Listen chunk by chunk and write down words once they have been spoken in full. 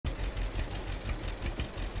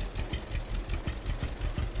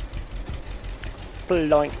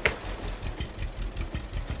Ploink.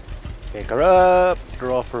 Pick her up,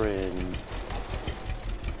 drop her in.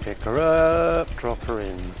 Pick her up, drop her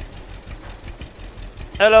in.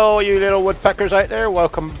 Hello you little woodpeckers out there,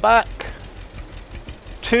 welcome back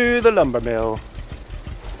to the lumber mill.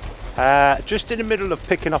 Just in the middle of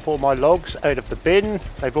picking up all my logs out of the bin.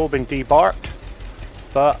 They've all been debarked,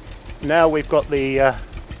 but now we've got the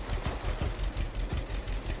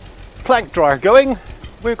plank dryer going.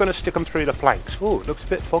 We're going to stick them through the planks. Oh, it looks a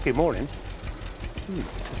bit foggy morning.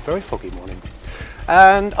 It's a very foggy morning.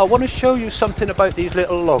 And I want to show you something about these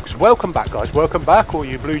little logs. Welcome back, guys. Welcome back, all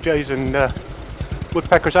you blue jays and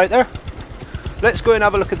woodpeckers out there. Let's go and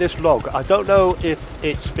have a look at this log. I don't know if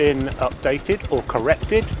it's been updated or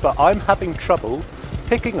corrected, but I'm having trouble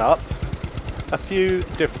picking up a few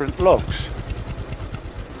different logs.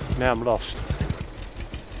 Now I'm lost.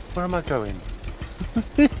 Where am I going?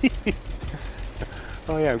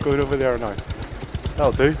 Oh yeah, I'm going over there now.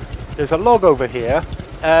 That'll do. There's a log over here.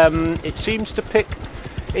 It seems to pick...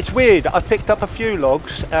 It's weird, I picked up a few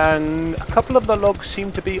logs and a couple of the logs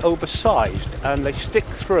seem to be oversized and they stick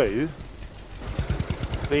through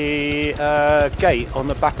the gate on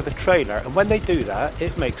the back of the trailer, and when they do that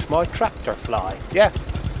it makes my tractor fly. Yeah,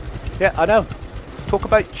 I know. Talk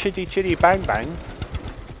about chitty chitty bang bang.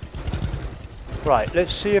 Right,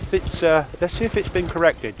 let's see if it's been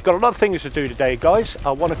corrected. Got a lot of things to do today, guys.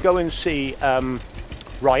 I want to go and see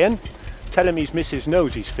Ryan. Tell him he's missed his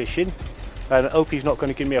nose, he's fishing. And I hope he's not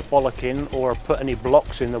going to give me a bollocking or put any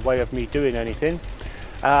blocks in the way of me doing anything.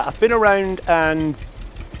 I've been around and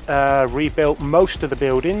rebuilt most of the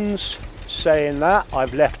buildings. Saying that,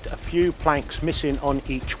 I've left a few planks missing on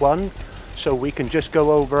each one. So we can just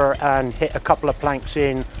go over and hit a couple of planks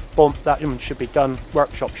in. Boom, that one should be done.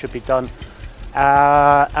 Workshop should be done.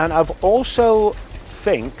 And I've also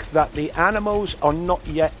think that the animals are not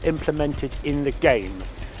yet implemented in the game.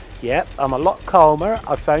 Yep, I'm a lot calmer.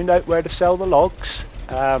 I found out where to sell the logs.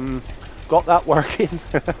 Got that working.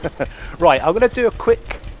 Right, I'm going to do a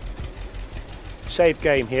quick save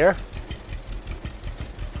game here,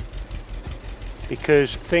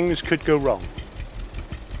 because things could go wrong.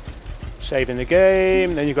 Saving the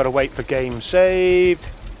game, then you've got to wait for game saved.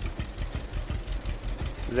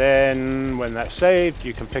 Then when that's saved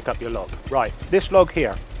you can pick up your log. Right, this log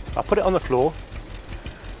here, I'll put it on the floor.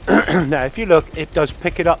 Now if you look, it does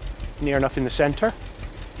pick it up near enough in the center.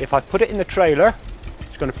 If I put it in the trailer,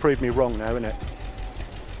 it's going to prove me wrong now, isn't it?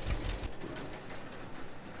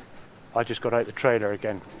 I just got out the trailer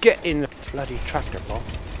again. Get in the bloody tractor, Bob.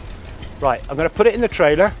 Right, I'm going to put it in the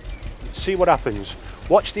trailer, see what happens.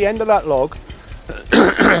 Watch the end of that log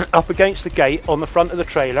up against the gate on the front of the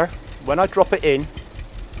trailer. When I drop it in,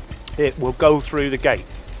 it will go through the gate.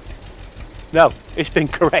 No, it's been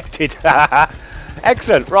corrected.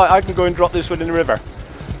 Excellent. Right, I can go and drop this one in the river.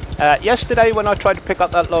 Yesterday when I tried to pick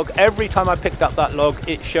up that log, every time I picked up that log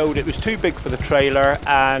it showed it was too big for the trailer,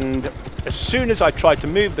 and as soon as I tried to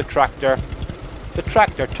move the tractor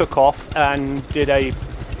took off and did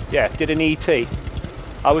an ET.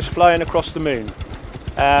 I was flying across the moon.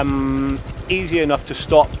 Easy enough to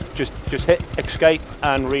stop, just hit escape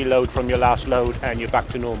and reload from your last load and you're back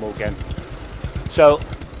to normal again. So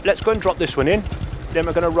let's go and drop this one in, then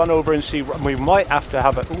we're going to run over and see. We might have to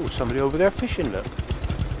have a... Oh, somebody over there fishing, look.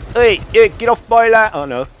 Hey, get off my land. Oh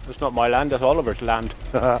no, that's not my land, that's Oliver's land.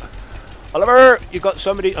 Oliver, you got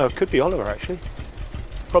somebody... Oh, it could be Oliver actually.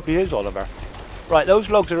 Probably is Oliver. Right, those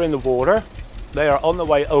logs are in the water. They are on the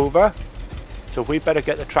way over. So we better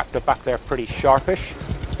get the tractor back there pretty sharpish.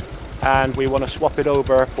 And we want to swap it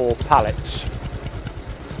over for pallets.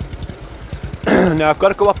 Now I've got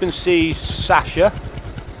to go up and see Sasha,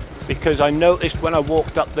 because I noticed when I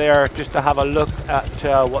walked up there just to have a look at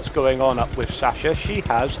what's going on up with Sasha, she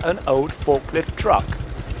has an old forklift truck.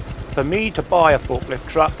 For me to buy a forklift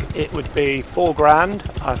truck it would be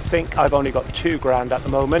 £4,000. I think I've only got £2,000 at the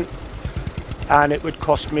moment, and it would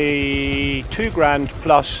cost me £2,000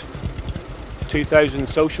 plus 2,000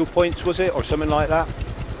 social points, was it, or something like that,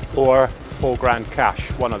 or £4,000 cash,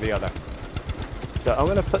 one or the other. So I'm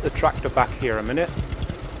going to put the tractor back here a minute,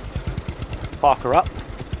 park her up.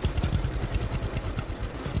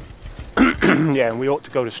 Yeah, and we ought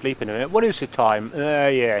to go to sleep in a minute. What is the time?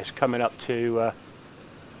 Yeah, it's coming up to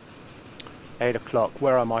 8 o'clock.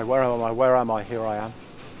 Where am I? Where am I? Where am I? Here I am.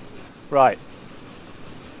 Right.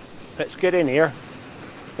 Let's get in here.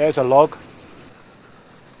 There's a log.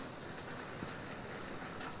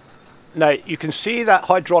 Now, you can see that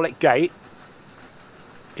hydraulic gate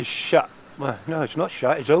is shut. Well, no, it's not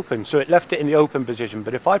shut. It's open. So it left it in the open position.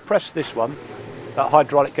 But if I press this one, that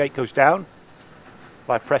hydraulic gate goes down. If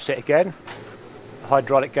I press it again, the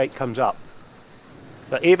hydraulic gate comes up.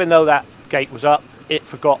 But even though that gate was up, it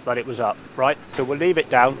forgot that it was up, right? So we'll leave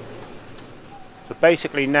it down. So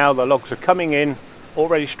basically now the logs are coming in,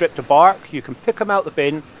 already stripped of bark. You can pick them out the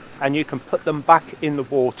bin and you can put them back in the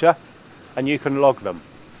water and you can log them.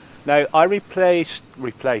 Now I repaired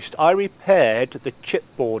the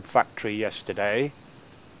chipboard factory yesterday,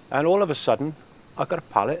 and all of a sudden I got a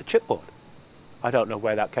pallet of chipboard. I don't know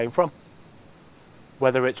where that came from.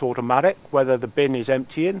 Whether it's automatic, whether the bin is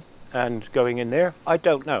emptying and going in there, I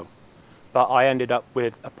don't know. But I ended up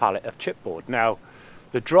with a pallet of chipboard. Now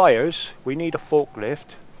the dryers, we need a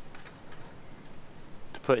forklift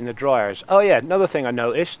to put in the dryers. Oh yeah, another thing I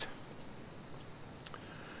noticed.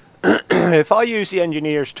 If I use the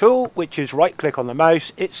engineer's tool, which is right click on the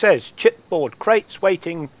mouse, it says chipboard crates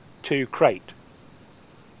waiting to crate.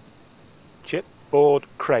 Chipboard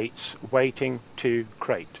crates waiting to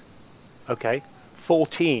crate. Okay,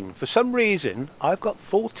 14. For some reason I've got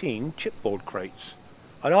 14 chipboard crates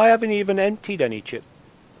and I haven't even emptied any chip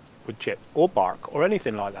or bark or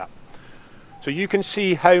anything like that. So you can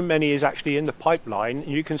see how many is actually in the pipeline, and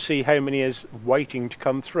you can see how many is waiting to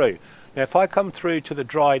come through. Now if I come through to the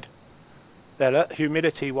dried, there, look,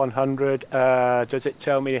 humidity 100, does it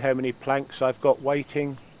tell me how many planks I've got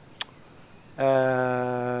waiting? No,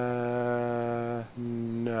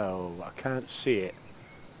 I can't see it.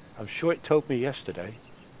 I'm sure it told me yesterday,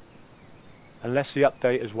 unless the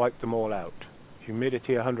update has wiped them all out.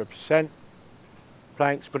 Humidity 100%,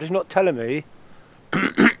 planks, but it's not telling me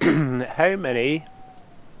how many.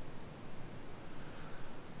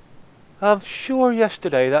 I'm sure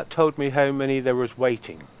yesterday that told me how many there was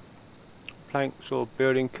waiting. Planks or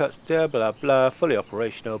building cuts there, blah blah, fully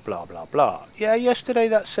operational, blah blah blah. Yeah, yesterday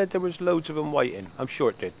that said there was loads of them waiting. I'm sure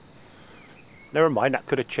it did. Never mind, that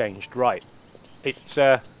could have changed. Right, it's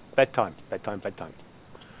bedtime.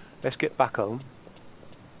 Let's get back home.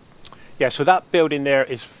 Yeah, so that building there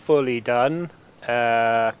is fully done.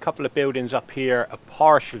 A couple of buildings up here are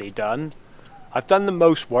partially done. I've done the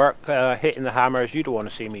most work, hitting the hammers. You don't want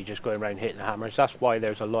to see me just going around hitting the hammers. That's why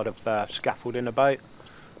there's a lot of scaffolding about.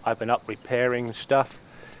 I've been up repairing stuff.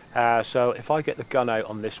 So if I get the gun out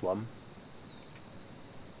on this one,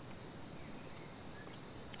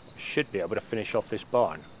 should be able to finish off this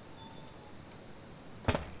barn.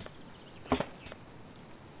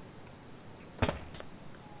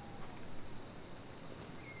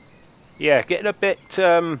 Yeah, getting a bit,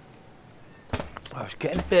 I was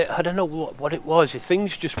getting a bit, I don't know what it was.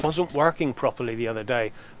 Things just wasn't working properly the other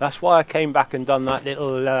day. That's why I came back and done that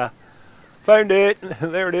little, found it,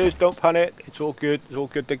 there it is, don't panic, it's all good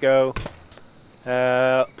to go.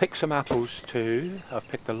 Pick some apples too. I've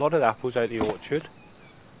picked a lot of apples out of the orchard,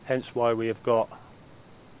 hence why we have got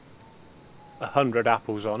 100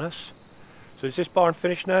 apples on us. So is this barn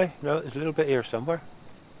finished now? No, there's a little bit here somewhere.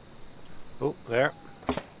 Oh, there.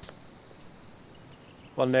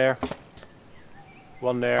 One there.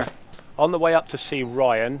 One there. On the way up to see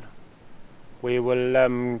Ryan, we will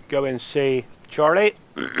go and see Charlie.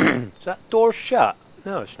 Is that door shut?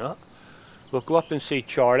 No, it's not. We'll go up and see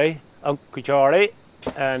Charlie, Uncle Charlie,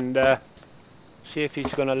 and see if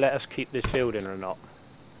he's going to let us keep this building or not.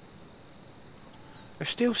 There's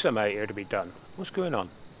still some out here to be done. What's going on?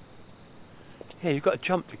 Yeah, you've got to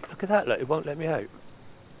jump. Look at that, look, it won't let me out.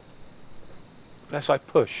 Unless I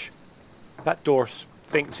push. That door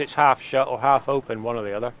thinks it's half shut or half open, one or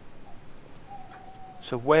the other.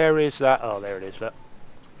 So where is that? Oh, there it is, look.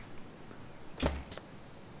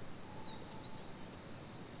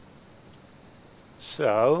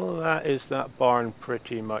 So that is that barn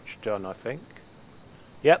pretty much done, I think.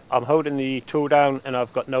 Yep, I'm holding the tool down and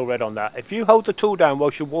I've got no red on that. If you hold the tool down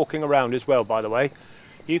whilst you're walking around as well, by the way,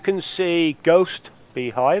 you can see ghost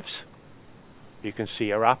beehives. You can see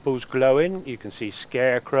your apples glowing. You can see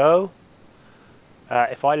scarecrow.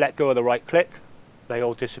 If I let go of the right click, they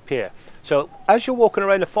all disappear. So as you're walking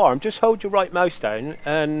around the farm, just hold your right mouse down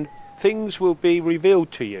and things will be revealed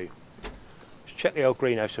to you. Let's check the old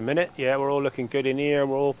greenhouse a minute. Yeah, we're all looking good in here.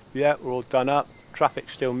 We're all done up.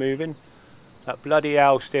 Traffic's still moving. That bloody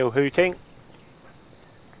owl's still hooting.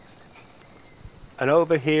 And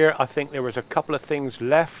over here, I think there was a couple of things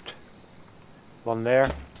left. One there.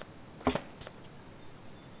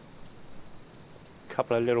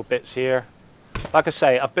 Couple of little bits here. Like I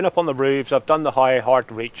say, I've been up on the roofs, I've done the high, hard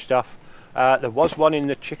to reach stuff. There was one in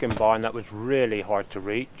the chicken barn that was really hard to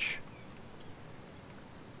reach.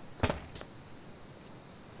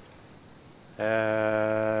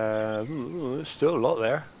 There's still a lot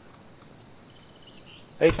there.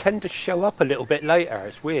 They tend to show up a little bit later,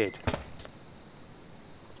 it's weird.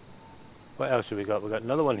 What else have we got? We've got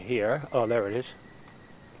another one here. Oh, there it is.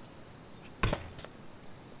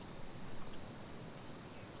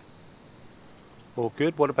 All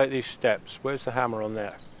good. What about these steps? Where's the hammer on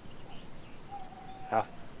there? Ah,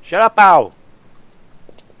 shut up, Al!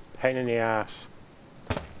 Pain in the ass.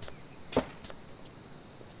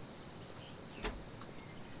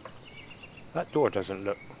 That door doesn't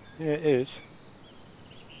look... Yeah, it is.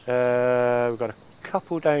 We've got a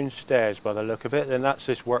couple downstairs by the look of it. Then that's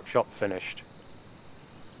this workshop finished.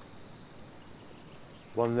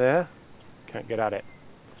 One there. Can't get at it.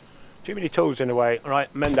 Too many tools in the way.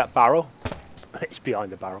 Alright, mend that barrel. It's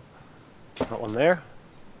behind the barrel. That one there.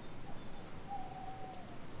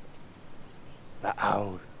 That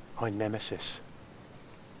owl. My nemesis.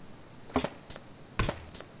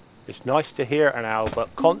 It's nice to hear an owl,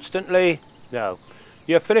 but constantly... No.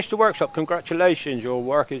 You have finished the workshop. Congratulations. Your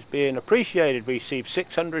work is being appreciated. We received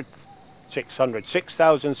 6,000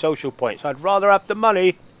 social points. I'd rather have the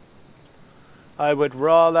money. I would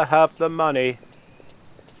rather have the money.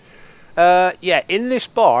 Yeah, in this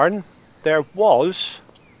barn, there was...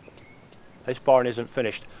 This barn isn't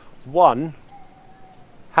finished. One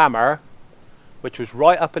hammer, which was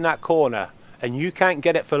right up in that corner. And you can't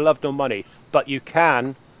get it for love nor money. But you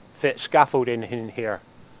can fit scaffolding in here.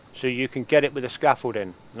 So you can get it with a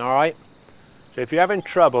scaffolding. Alright? So if you're having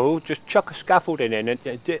trouble, just chuck a scaffolding in. And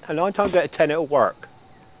 9 times out of 10 it'll work.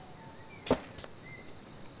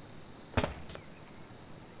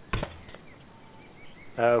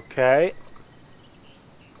 Okay.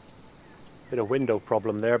 Bit of window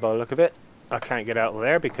problem there by the look of it. I can't get out of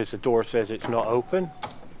there because the door says it's not open.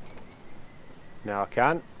 Now I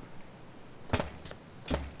can.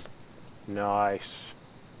 Nice.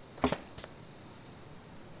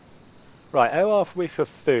 Right, how are we for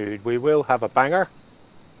food? We will have a banger.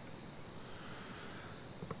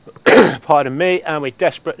 Pardon me, and we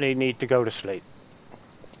desperately need to go to sleep.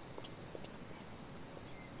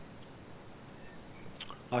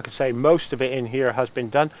 Like I say, most of it in here has been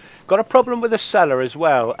done. Got a problem with the cellar as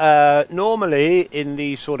well. Normally, in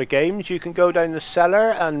these sort of games, you can go down the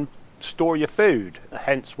cellar and store your food.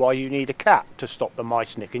 Hence why you need a cat to stop the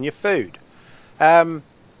mice nicking your food.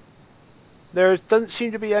 There doesn't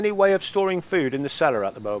seem to be any way of storing food in the cellar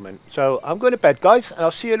at the moment. So I'm going to bed, guys, and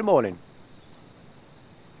I'll see you in the morning.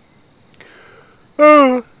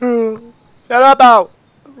 Shut up, out!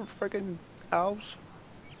 Friggin' owls.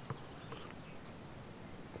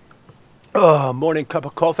 Oh, morning cup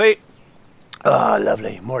of coffee. Ah,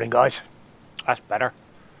 lovely. Morning, guys. That's better.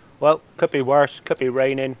 Well, could be worse. Could be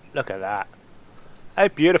raining. Look at that. How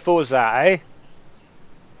beautiful is that, eh?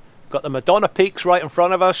 Got the Madonna Peaks right in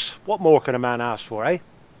front of us. What more can a man ask for, eh?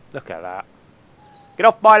 Look at that. Get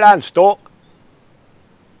off my land, stork.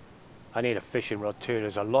 I need a fishing rod too.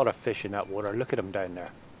 There's a lot of fish in that water. Look at them down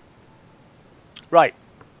there. Right.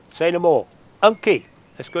 Say no more. Unky.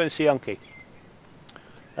 Let's go and see Unky.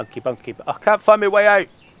 Unky bunky. I can't find my way out.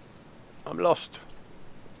 I'm lost.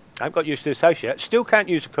 I haven't got used to this house yet. Still can't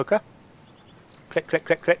use a cooker. Click, click,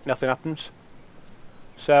 click, click. Nothing happens.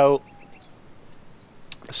 So...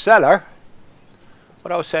 the cellar,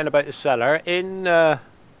 what I was saying about the cellar, in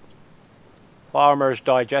Farmer's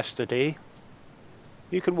Digestidy,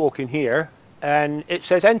 you can walk in here and it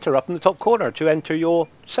says enter up in the top corner to enter your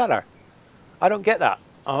cellar. I don't get that.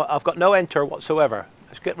 I've got no enter whatsoever.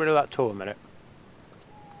 Let's get rid of that tool a minute.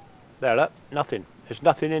 There, look, nothing. There's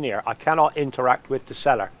nothing in here. I cannot interact with the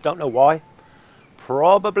cellar. Don't know why.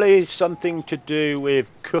 Probably something to do with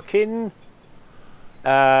cooking.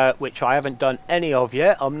 Which I haven't done any of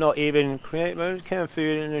yet. I'm not even create canned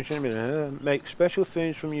food and make special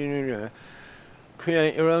foods from you.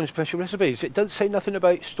 Create your own special recipes. It doesn't say nothing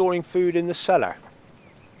about storing food in the cellar.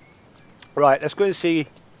 Right, let's go and see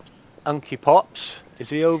Unky Pops. Is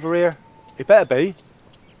he over here? He better be.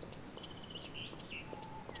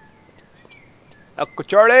 Uncle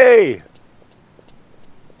Charlie!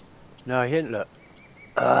 No, he didn't look.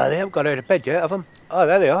 They haven't got out of bed yet, have them? Oh,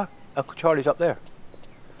 there they are. Uncle Charlie's up there.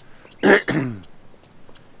 And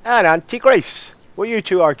Auntie Grace, what are you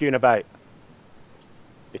two arguing about?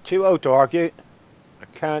 You're too old to argue. I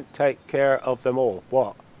can't take care of them all.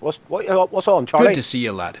 What? What's on, Charlie? Good to see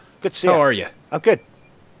you, lad. Good to see you. How are you? I'm good.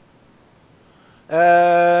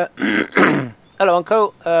 Hello,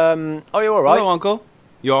 Uncle. Are you all right? Hello, Uncle.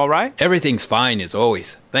 You all right? Everything's fine as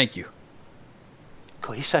always. Thank you.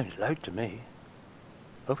 God, he sounds loud to me.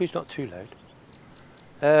 Hope he's not too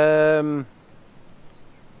loud.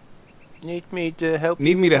 Need me to help you?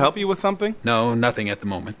 Need me to help you with something? No, nothing at the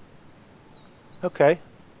moment. Okay.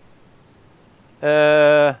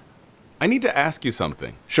 I need to ask you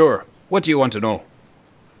something. Sure. What do you want to know?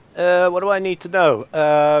 What do I need to know?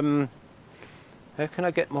 How can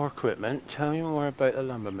I get more equipment? Tell me more about the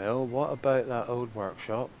lumber mill. What about that old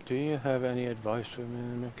workshop? Do you have any advice for me,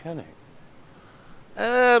 the mechanic?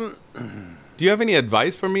 Do you have any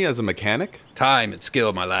advice for me as a mechanic? Time and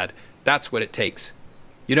skill, my lad. That's what it takes.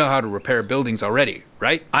 You know how to repair buildings already,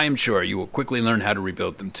 right? I am sure you will quickly learn how to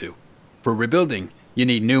rebuild them too. For rebuilding, you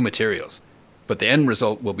need new materials, but the end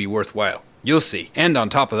result will be worthwhile. You'll see. And on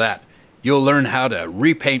top of that, you'll learn how to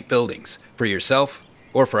repaint buildings for yourself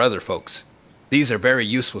or for other folks. These are very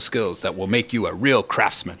useful skills that will make you a real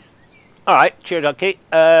craftsman. All right, cheers, Donkey.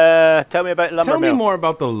 Tell me about lumber Tell mill. me more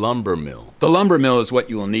about the lumber mill. The lumber mill is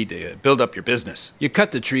what you will need to build up your business. You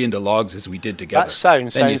cut the tree into logs as we did together. That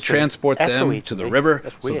sounds then you transport them echoey to the me. river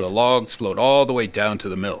That's so weird. the logs float all the way down to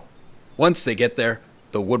the mill. Once they get there,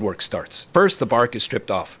 the woodwork starts. First, the bark is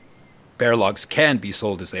stripped off. Bare logs can be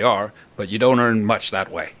sold as they are, but you don't earn much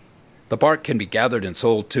that way. The bark can be gathered and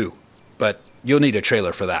sold too, but you'll need a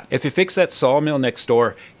trailer for that. If you fix that sawmill next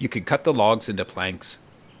door, you can cut the logs into planks.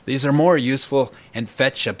 These are more useful and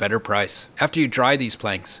fetch a better price. After you dry these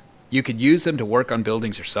planks, you could use them to work on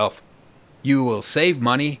buildings yourself. You will save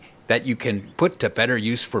money that you can put to better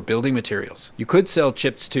use for building materials. You could sell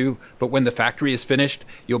chips too, but when the factory is finished,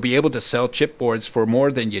 you'll be able to sell chipboards for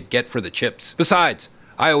more than you'd get for the chips. Besides,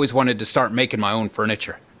 I always wanted to start making my own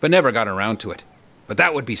furniture, but never got around to it. But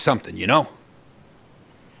that would be something, you know?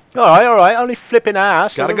 All right. Only flipping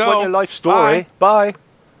ass. Gotta I don't want go. your life story. Bye.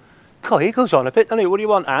 God, he goes on a bit, doesn't he? What do you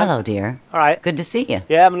want, Anne? Hello, dear. All right. Good to see you.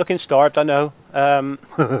 Yeah, I'm looking starved, I know.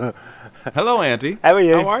 Hello, Auntie. How are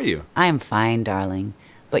you? How are you? I am fine, darling.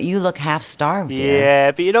 But you look half starved, dear. Yeah,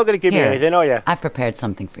 but you're not going to give me Here, anything, are you? I've prepared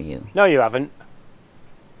something for you. No, you haven't.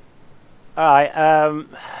 All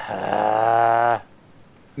right.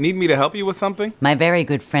 Need me to help you with something? My very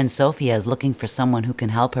good friend Sophia is looking for someone who can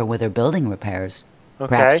help her with her building repairs. Okay.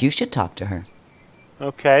 Perhaps you should talk to her.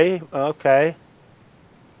 Okay.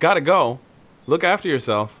 Gotta go. Look after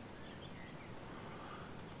yourself.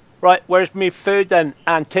 Right, where's me food then,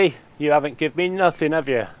 Auntie? You haven't given me nothing, have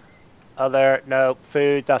you? No,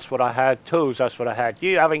 food, that's what I had. Tools, that's what I had.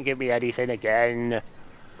 You haven't given me anything again.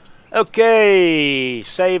 Okay,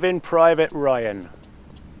 saving Private Ryan.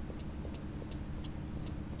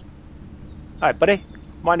 Alright, buddy.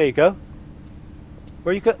 Mine, there you go.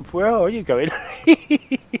 Where are you going?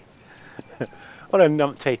 What a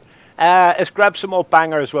numpty. Let's grab some more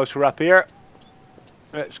bangers whilst we're up here.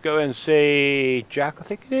 Let's go and see Jack, I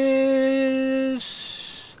think it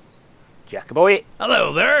is. Jack boy.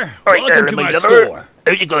 Hello there. Alright, Welcome to my my lover. store.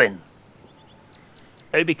 How's you going?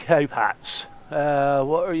 Obi cow hats.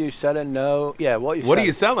 What are you selling? No. Yeah, what are you selling? What are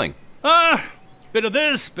you selling? Bit of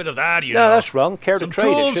this, bit of that, you No, know. that's wrong. Care to Some trade,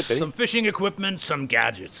 tools, it should be. some fishing equipment, some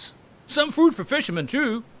gadgets. Some food for fishermen,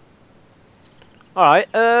 too. Alright,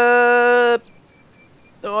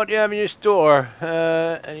 what do you have in your store?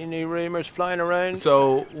 Any new rumors flying around?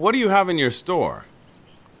 So, what do you have in your store?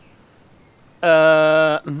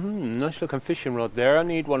 Nice looking fishing rod there. I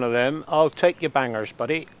need one of them. I'll take your bangers,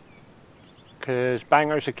 buddy. Because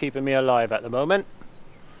bangers are keeping me alive at the moment.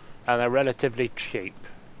 And they're relatively cheap.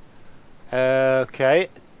 Okay.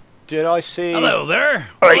 Did I see... Hello there.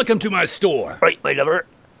 Alright. Welcome to my store. Right, my lover.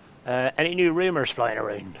 Any new rumors flying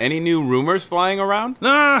around? Any new rumors flying around?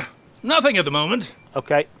 Nah, nothing at the moment.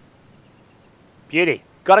 Okay. Beauty.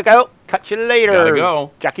 Gotta go. Catch you later. Gotta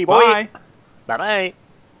go. Jackie boy. Bye. Bye-bye.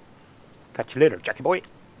 Catch you later, Jackie boy.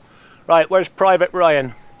 Right, where's Private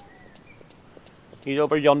Ryan? He's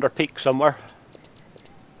over yonder peak somewhere.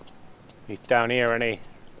 He's down here, isn't he?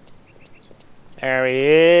 There he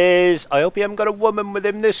is. I hope you haven't got a woman with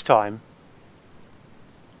him this time.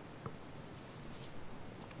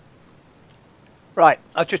 Right,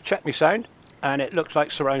 I just checked my sound, and it looks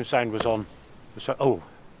like surround sound was on. So, oh,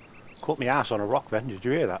 caught me ass on a rock then. Did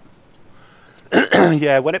you hear that?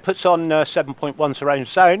 Yeah, when it puts on 7.1 surround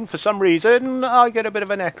sound, for some reason, I get a bit of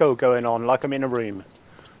an echo going on, like I'm in a room.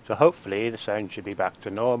 So hopefully the sound should be back to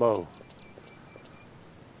normal.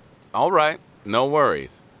 All right, no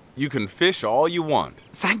worries. You can fish all you want.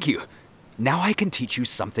 Thank you. Now I can teach you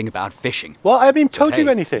something about fishing. Well, I haven't even told Hey, you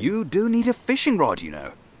anything. You do need a fishing rod, you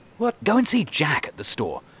know. What? Go and see Jack at the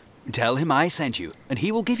store. Tell him I sent you, and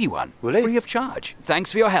he will give you one. Will he? Free of charge.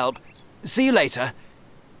 Thanks for your help. See you later.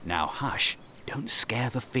 Now hush. Don't scare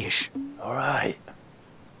the fish. Alright.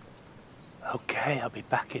 Okay, I'll be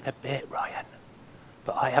back in a bit, Ryan.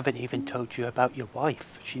 But I haven't even told you about your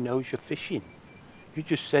wife. She knows you're fishing. You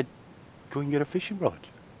just said, go and get a fishing rod.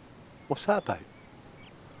 What's that about?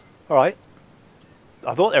 Alright.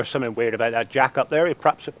 I thought there was something weird about that Jack up there.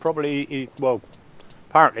 Well,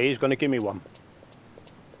 apparently he's going to give me one.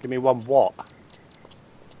 Give me one what?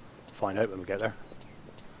 Find out when we get there.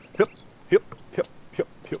 Yep, yep, yep, yep,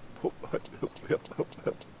 yep, yep, yep, yep,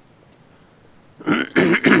 yep,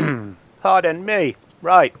 yep. Pardon me.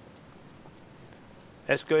 Right.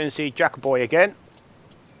 let's go and see Jackaboy again.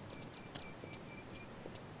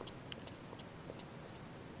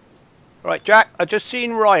 Right, Jack, I just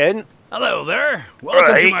seen Ryan. Hello there.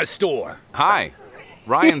 Welcome to Right. my store. Hi.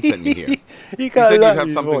 Ryan sent me here. You He got said a you'd have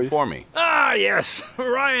lovely something voice. for me. Ah, yes.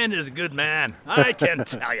 Ryan is a good man. I can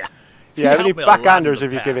tell you. Yeah, how many backhanders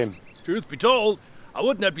have you give him? Truth be told, I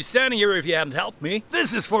would not be standing here if you hadn't helped me.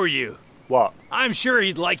 This is for you. What? I'm sure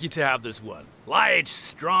he'd like you to have this one. Light,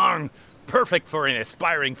 strong, perfect for an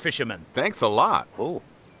aspiring fisherman. Thanks a lot. Oh.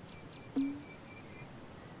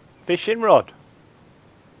 Fishing rod.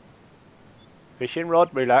 Fishing rod,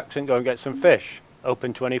 relax and go and get some fish.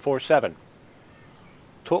 Open 24/7.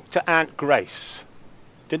 Talk to Aunt Grace.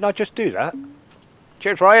 Didn't I just do that?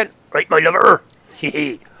 Cheers, Ryan. Right, my lover.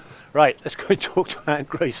 Right, let's go and talk to Aunt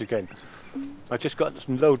Grace again. I just got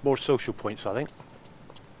some load more social points, I think.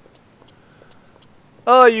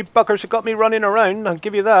 Oh, you buggers have got me running around, I'll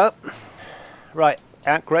give you that. Right,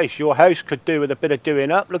 Aunt Grace, your house could do with a bit of doing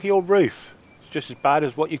up. Look at your roof. It's just as bad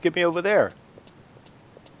as what you give me over there.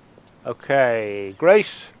 Okay,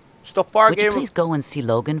 Grace, stop Would barking. you please go and see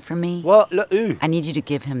Logan for me? What? Look, ooh. I need you to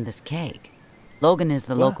give him this cake. Logan is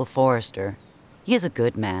the local forester. He is a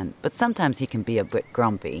good man, but sometimes he can be a bit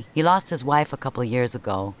grumpy. He lost his wife a couple years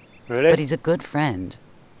ago, Really? but he's a good friend.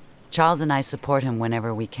 Charles and I support him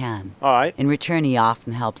whenever we can. All right. In return, he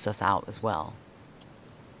often helps us out as well.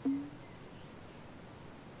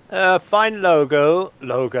 Find find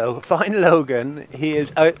Logan. He is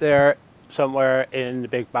out there somewhere in the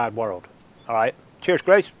big bad world. All right. Cheers,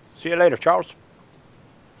 Grace. See you later, Charles.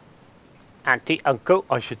 Auntie, uncle,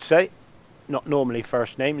 I should say. Not normally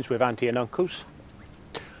first names with auntie and uncles.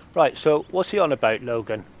 Right, so what's he on about,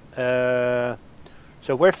 Logan?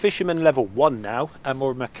 So we're fisherman level 1 now, and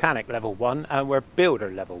we're mechanic level 1, and we're builder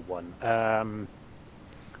level 1.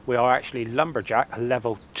 We are actually lumberjack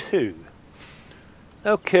level 2.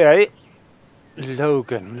 Okay.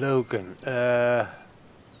 Logan.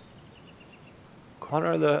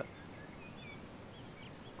 Connor the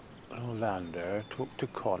Lander. Talk to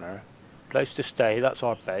Connor. Place to stay, that's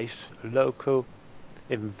our base. Local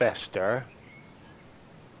investor.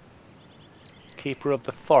 Keeper of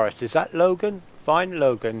the forest. Is that Logan? Find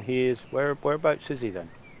Logan. He is whereabouts is he then?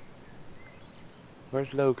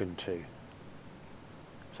 Where's Logan to?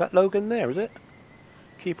 Is that Logan there, is it?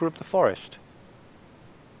 Keeper of the forest.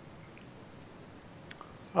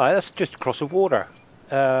 Alright, that's just across the water.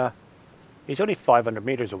 He's only 500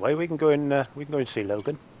 meters away. We can go and see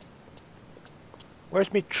Logan.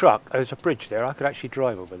 Where's my truck? Oh, there's a bridge there. I could actually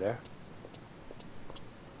drive over there.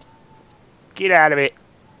 Get out of it,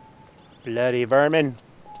 bloody vermin!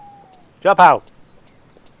 Jump out!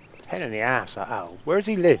 Head in the ass, that owl. Where does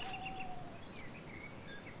he live?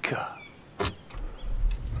 God.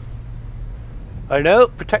 I know,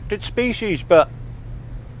 protected species, but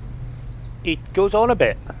he goes on a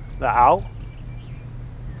bit, that owl.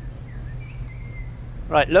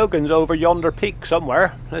 Right, Logan's over yonder peak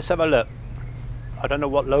somewhere. Let's have a look. I don't know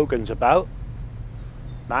what Logan's about.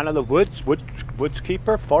 Man of the woods, woods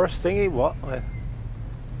keeper, forest thingy, what?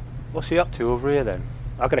 What's he up to over here then?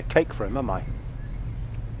 I got a cake for him, am I?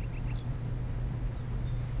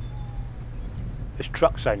 This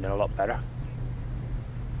truck's sounding a lot better.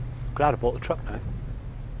 Glad I bought the truck now.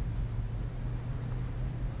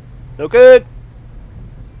 No good!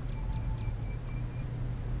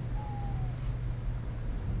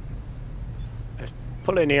 Let's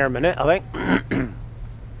pull in here a minute, I think.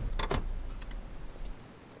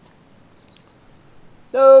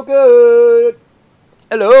 No good!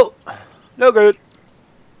 Hello! No good!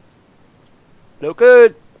 No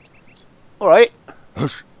good! Alright.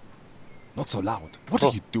 Hush! Not so loud. What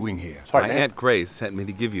are you doing here? Sorry, My mate. Aunt Grace sent me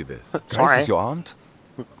to give you this. Grace Sorry. is your aunt?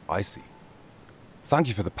 I see. Thank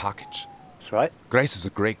you for the package. That's right. Grace is a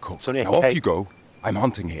great cook. It's only a Now off cake. you go. I'm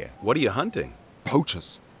hunting here. What are you hunting?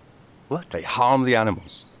 Poachers. What? They harm the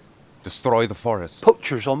animals. Destroy the forest.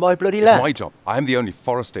 Poachers on my bloody It's land. my job. I'm the only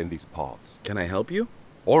forester in these parts. Can I help you?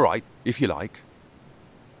 All right, if you like.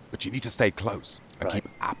 But you need to stay close and Right.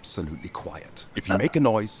 keep absolutely quiet. If you make a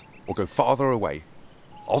noise or go farther away,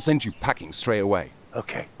 I'll send you packing straight away.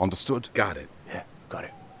 Okay. Understood? Got it. Yeah, got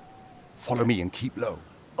it. Follow me and keep low.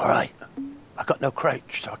 Alright. I got no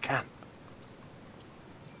crouch, so I can't.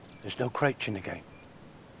 There's no crouch in the game.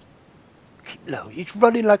 Keep low. He's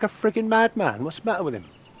running like a friggin' madman. What's the matter with him?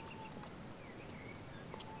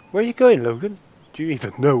 Where are you going, Logan? Do you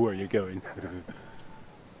even know where you're going?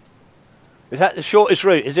 Is that the shortest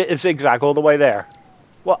route? Is it a zigzag all the way there?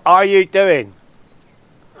 What are you doing?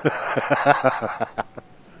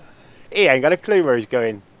 He ain't got a clue where he's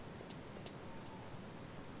going.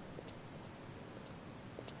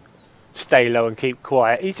 stay low and keep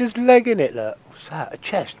quiet. He's just legging it, look. What's that? A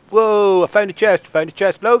chest. Whoa, I found a chest. Found a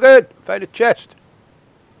chest. Logan! Found a chest.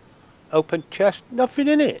 Open chest. Nothing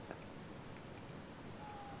in it.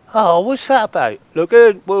 Oh, what's that about?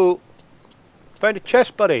 Logan, whoa. Found a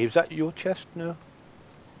chest, buddy. Is that your chest? No.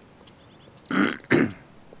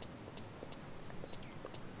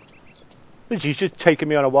 He's just taking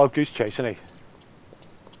me on a wild goose chase, isn't he?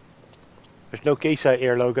 There's no geese out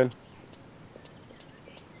here, Logan.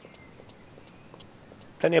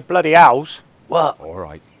 Plenty of bloody owls. What? All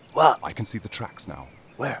right. What? I can see the tracks now.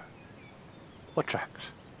 Where? What tracks?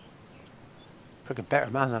 Friggin'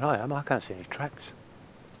 better man than I am. I can't see any tracks.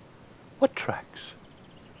 What tracks?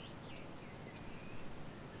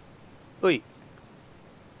 Wait.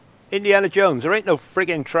 Indiana Jones, there ain't no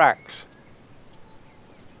friggin' tracks.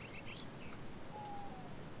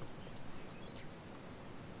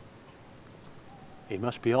 He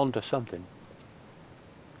must be onto something.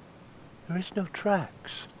 There is no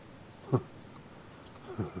tracks.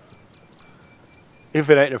 If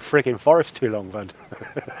it ain't a freaking forest too long, bud.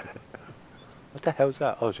 What the hell's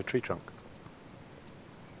that? Oh, it's a tree trunk.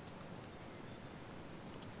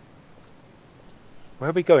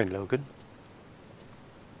 Where are we going, Logan?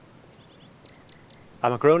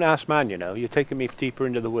 I'm a grown-ass man, you know. You're taking me deeper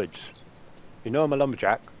into the woods. You know I'm a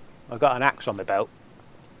lumberjack. I've got an axe on my belt.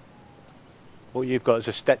 All you've got is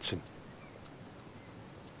a Stetson.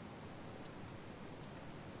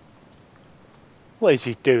 What is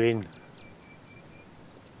he doing?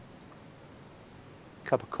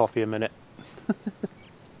 Cup of coffee a minute.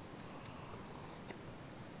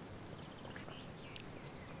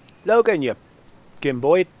 Logan, you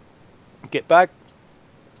gimboid. Get back.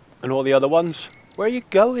 And all the other ones. Where are you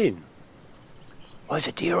going? Oh, there's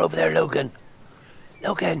a deer over there, Logan.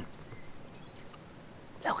 Logan.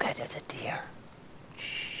 Logan, there's a deer.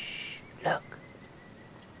 Shh. Look.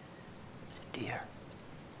 There's a deer.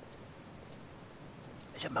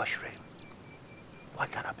 There's a mushroom. Why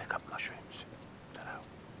can't I pick up mushrooms? Don't know.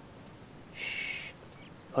 Shh.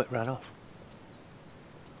 Oh, it ran off.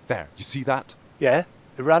 There, you see that? Yeah,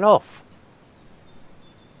 it ran off.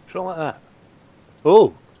 What's wrong with that?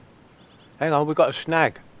 Oh. Hang on, we've got a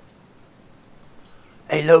snag.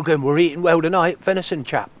 Hey Logan, we're eating well tonight, venison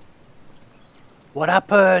chap. What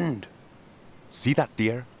happened? See that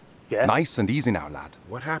deer? Yeah. Nice and easy now, lad.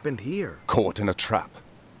 What happened here? Caught in a trap.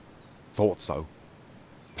 Thought so.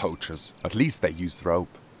 Poachers. At least they use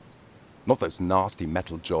rope. Not those nasty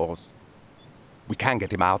metal jaws. We can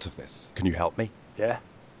get him out of this. Can you help me? Yeah.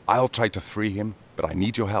 I'll try to free him, but I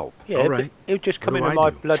need your help. Yeah, All but right. he'll just come What do into I my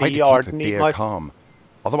do? bloody Try to yard keep and the eat deer my... calm.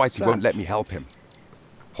 Otherwise he won't let me help him.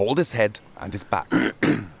 Hold his head and his back.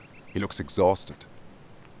 He looks exhausted,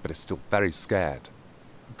 but is still very scared.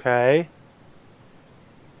 Okay.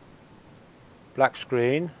 Black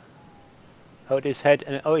screen. Hold his head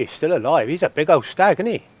and... Oh, he's still alive. He's a big old stag,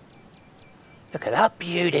 isn't he? Look at that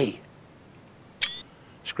beauty.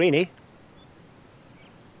 Screeny.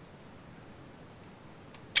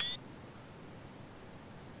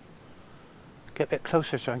 Get a bit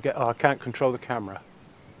closer so I can get... Oh, I can't control the camera.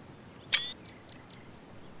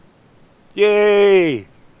 Yay!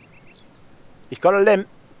 He's got a limp.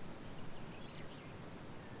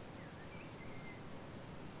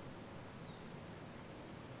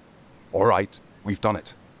 All right, we've done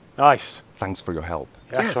it. Nice. Thanks for your help.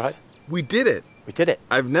 Yeah, Yes, that's right. we did it. We did it.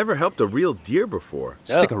 I've never helped a real deer before.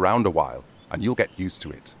 Yeah. Stick around a while, and you'll get used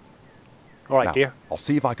to it. All right, Now, dear. I'll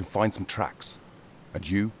see if I can find some tracks. And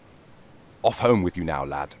you? Off home with you now,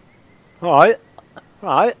 lad. All right.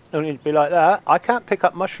 Right. Don't need to be like that. I can't pick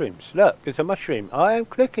up mushrooms. Look, it's a mushroom. I am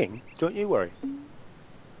clicking. Don't you worry.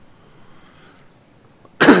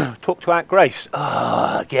 Talk to Aunt Grace.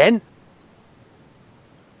 Again?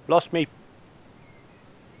 Lost me.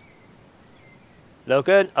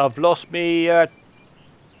 Logan, I've lost me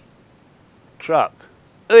truck.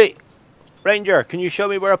 Hey, Ranger, can you show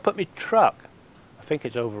me where I put my truck? I think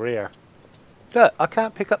it's over here. Look, I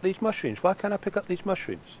can't pick up these mushrooms. Why can't I pick up these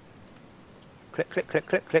mushrooms? Click, click, click,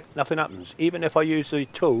 click, click. Nothing happens. Even if I use the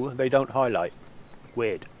tool, they don't highlight.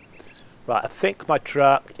 Weird. Right, I think my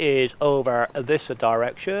truck is over this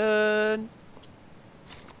direction.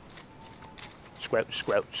 Squelch,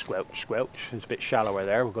 squelch, squelch, squelch. It's a bit shallower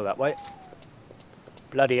there. We'll go that way.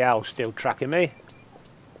 Bloody owl still tracking me.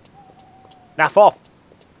 Naff off!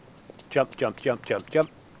 Jump, jump, jump, jump, jump.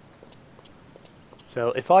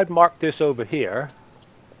 So if I'd mark this over here,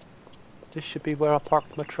 this should be where I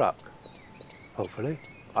parked my truck. Hopefully.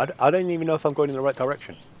 I don't even know if I'm going in the right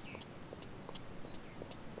direction.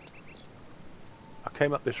 I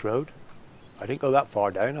came up this road. I didn't go that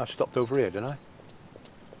far down. I stopped over here, didn't I?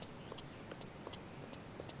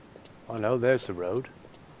 Oh no, there's the road.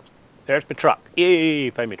 There's my truck. Yay,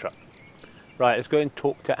 found my truck. Right, let's go and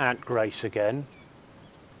talk to Aunt Grace again.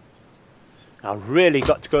 I've really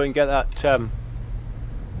got to go and get that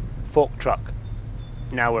fork truck.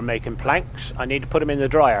 Now we're making planks. I need to put them in the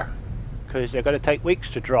dryer because they're going to take weeks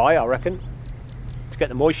to dry, I reckon. To get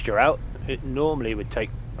the moisture out, it normally would take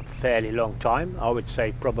a fairly long time. I would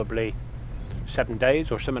say probably 7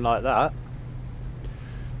 days or something like that.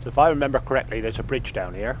 So if I remember correctly, there's a bridge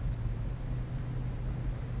down here.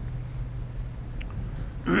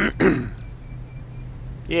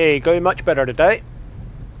 Yeah, going much better today.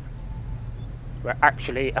 We're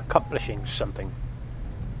actually accomplishing something.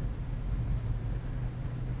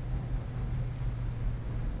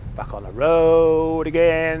 Back on the road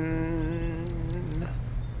again.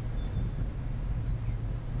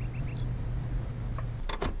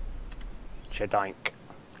 Chadink.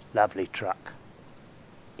 Lovely truck.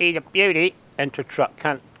 He's a beauty. Enter truck.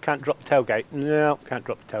 Can't drop the tailgate. No, can't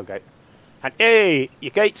drop the tailgate. And hey,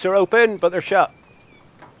 your gates are open, but they're shut.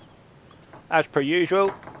 As per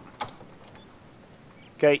usual.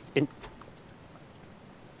 Gate in.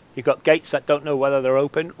 You've got gates that don't know whether they're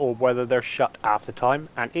open or whether they're shut half the time.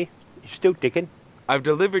 Auntie, you still digging? I've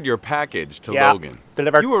delivered your package to Yeah, Logan.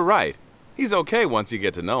 delivered. You were right. He's okay once you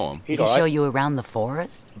get to know him. He's Did he all show right. you around the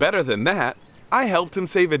forest? Better than that, I helped him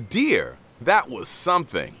save a deer. That was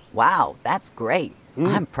something. Wow, that's great.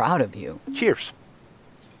 I'm proud of you. Cheers.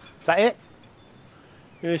 Is that it?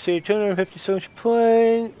 You see 250 social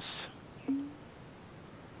points.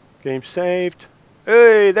 Game saved.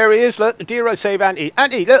 Hey, there he is, look. The deer I saved Auntie.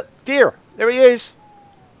 Auntie, look, deer. There he is.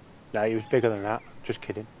 No, he was bigger than that. Just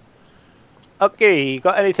kidding. Okay, you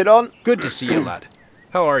got anything on? Good to see you, lad.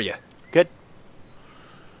 How are you? Good.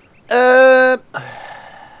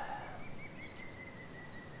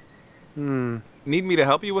 Need me to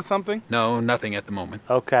help you with something? No, nothing at the moment.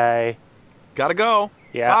 Okay. Gotta go.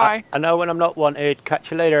 Yeah, Bye. I know when I'm not wanted.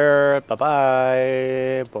 Catch you later.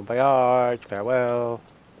 Bye-bye. Bon voyage. Farewell.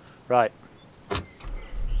 Right.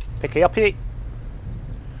 Picky uppy.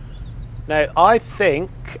 Now, I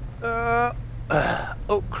think...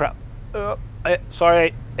 oh, crap.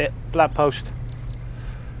 Sorry. Blab post.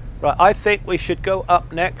 Right, I think we should go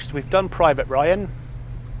up next. We've done Private Ryan.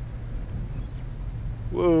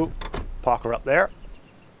 Woo. Park her up there.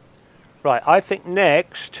 Right, I think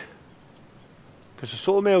next... Because the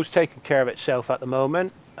sawmill's taking care of itself at the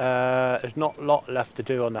moment. There's not a lot left to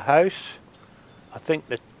do on the house. I think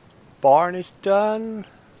the barn is done.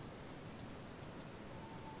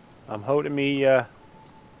 I'm holding me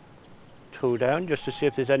tool down just to see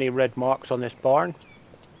if there's any red marks on this barn.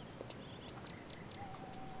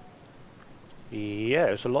 Yeah,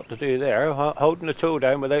 there's a lot to do there. Holding the tool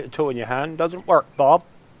down without the tool in your hand doesn't work, Bob.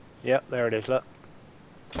 Yep, there it is, look.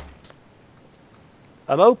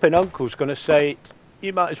 I'm hoping Uncle's going to say,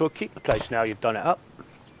 you might as well keep the place now you've done it up.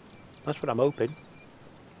 That's what I'm hoping.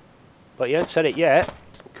 But he hasn't said it yet,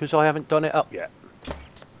 because I haven't done it up yet.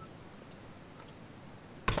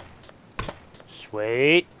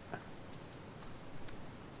 Sweet.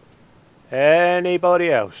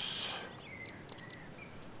 Anybody else?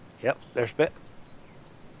 Yep, there's a bit.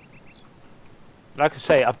 Like I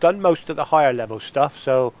say, I've done most of the higher level stuff,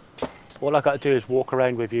 so all I got to do is walk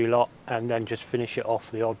around with you lot and then just finish it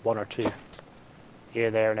off the odd one or two.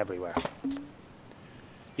 Here, there and everywhere.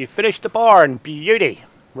 You finished the barn, beauty!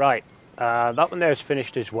 Right, that one there is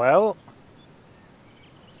finished as well.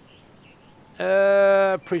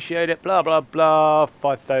 Appreciate it, blah blah blah,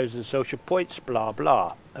 5,000 social points, blah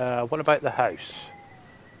blah. What about the house?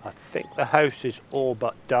 I think the house is all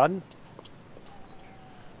but done.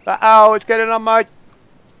 But ow, it's getting on my...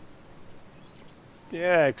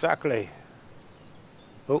 Yeah, exactly.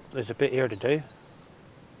 Oh, there's a bit here to do.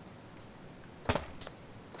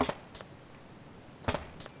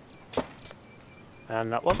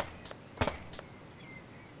 And that one.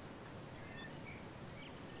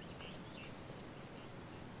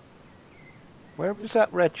 Where was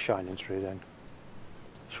that red shining through then?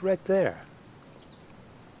 It's red there.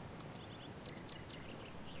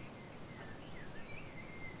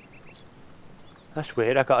 That's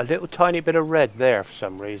weird, I got a little tiny bit of red there for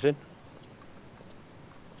some reason.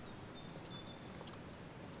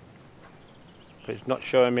 But it's not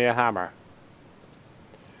showing me a hammer.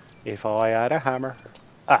 If I had a hammer.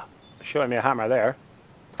 Ah, it's showing me a hammer there.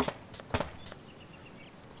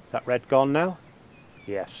 That red gone now?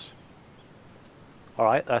 Yes.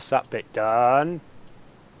 Alright, that's that bit done.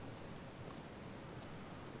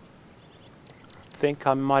 I think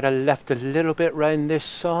I might have left a little bit round this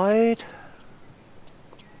side.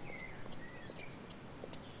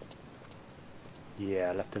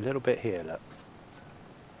 Yeah, I left a little bit here, look.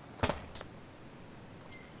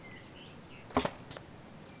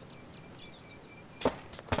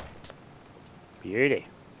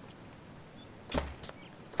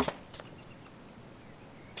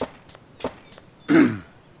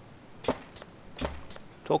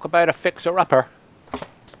 Talk about a fixer-upper.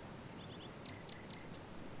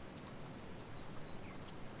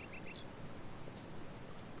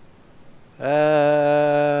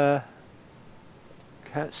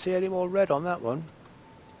 Can't see any more red on that one.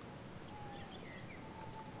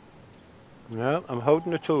 No, I'm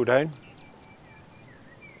holding the tool down.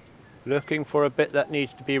 Looking for a bit that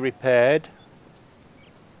needs to be repaired.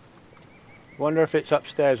 Wonder if it's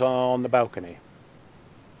upstairs on the balcony.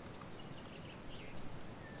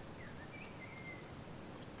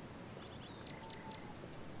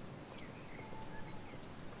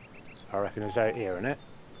 I reckon it's out here, isn't it?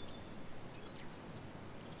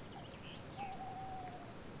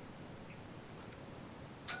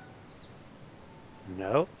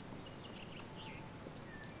 No.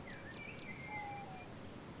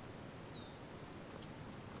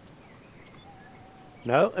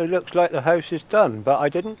 No, it looks like the house is done, but I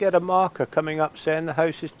didn't get a marker coming up saying the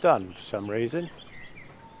house is done for some reason.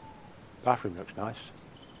 Bathroom looks nice.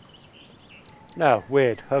 No,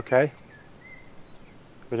 weird, okay.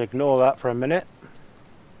 We'll ignore that for a minute.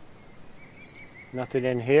 Nothing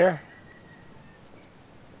in here.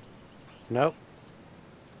 Nope.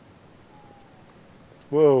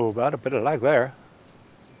 Whoa, about a bit of lag there.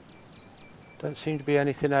 Don't seem to be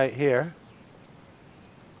anything out here.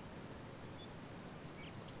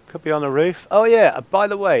 Could be on the roof. Oh yeah, by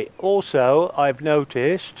the way, also I've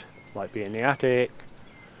noticed, might be in the attic,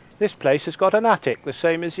 this place has got an attic, the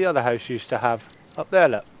same as the other house used to have. Up there,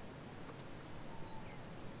 look.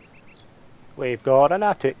 We've got an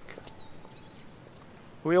attic.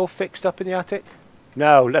 Are we all fixed up in the attic?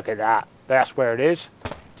 No, look at that. That's where it is.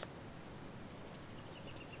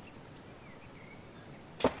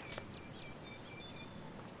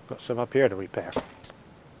 Got some up here to repair.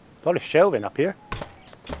 A lot of shelving up here.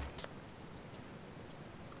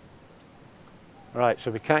 Right,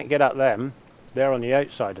 so we can't get at them. They're on the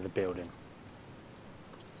outside of the building.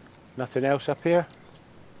 Nothing else up here?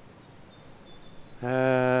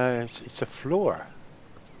 It's a floor.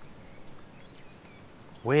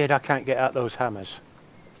 Weird, I can't get at those hammers.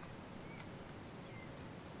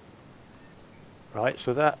 Right,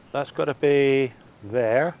 so that's got to be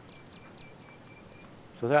there.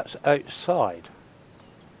 So that's outside.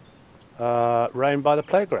 Round by the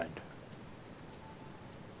playground.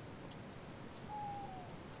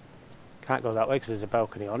 Can't go that way because there's a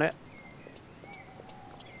balcony on it.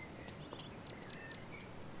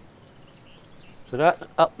 So that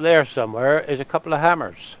up there somewhere is a couple of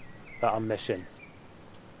hammers that I'm missing.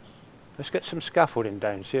 Let's get some scaffolding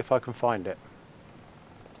down, see if I can find it.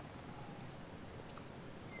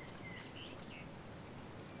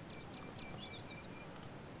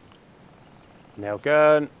 Nail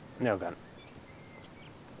gun, nail gun.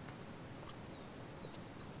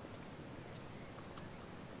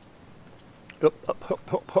 Up, up,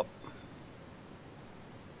 up, up, up.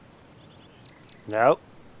 No.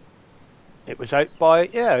 It was out by,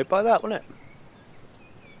 yeah, out by that, wasn't it?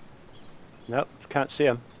 Nope, can't see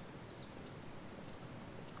them.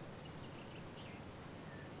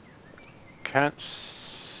 Can't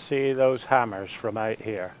see those hammers from out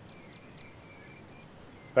here.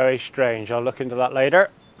 Very strange. I'll look into that later.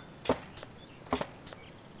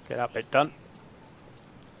 Get that bit done.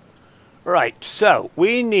 Right, so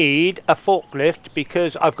we need a forklift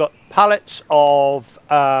because I've got pallets of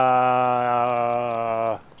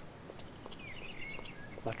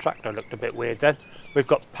my tractor looked a bit weird then. We've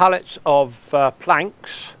got pallets of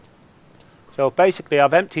planks. So basically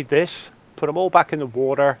I've emptied this, put them all back in the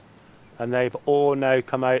water, and they've all now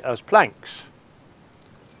come out as planks.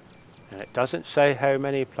 And it doesn't say how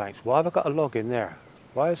many planks. Why have I got a log in there?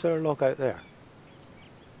 Why is there a log out there?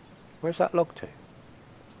 Where's that log to?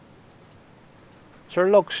 Is there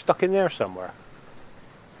a log stuck in there somewhere?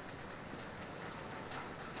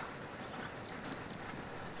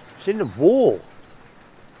 It's in the wall.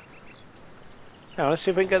 Now let's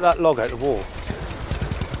see if we can get that log out of the wall.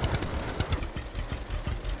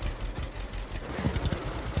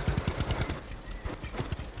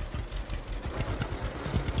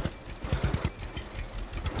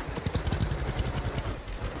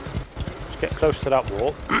 Let's get close to that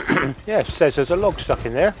wall. Yeah, it says there's a log stuck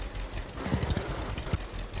in there.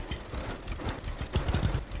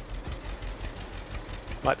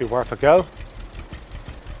 Might be worth a go.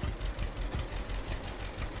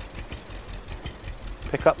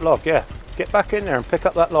 Pick up log, yeah. Get back in there and pick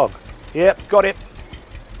up that log. Yep, got it.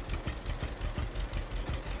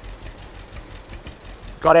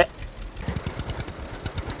 Got it.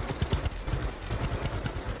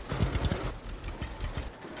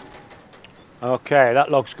 Okay,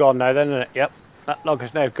 that log's gone now then, isn't it? Yep, that log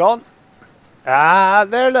is now gone. Ah,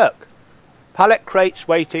 there, look. Pallet crates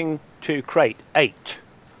waiting to crate, 8.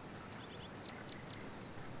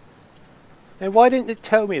 Now why didn't it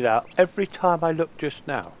tell me that every time I looked just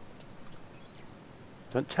now?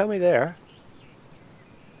 Don't tell me there.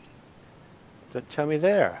 Don't tell me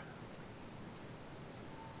there.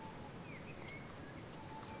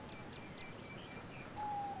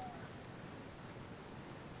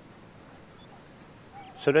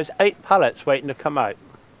 So there's 8 pallets waiting to come out.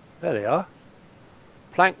 There they are.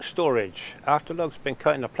 Plank storage. After logs have been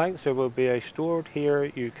cut into planks, there will be a stored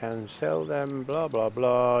here. You can sell them, blah blah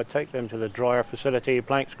blah. Take them to the dryer facility.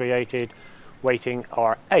 Planks created. Waiting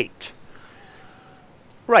are 8.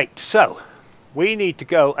 Right, so we need to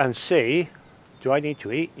go and see. Do I need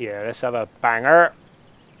to eat? Yeah, let's have a banger.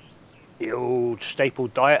 The old staple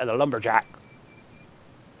diet of the lumberjack.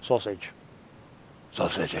 Sausage.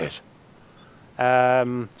 Sausages.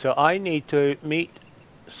 So I need to meet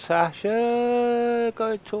Sasha.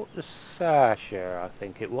 Go talk to Sasha, I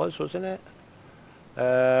think it was, wasn't it?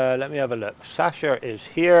 Let me have a look. Sasha is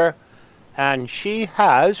here, and she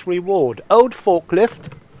has reward old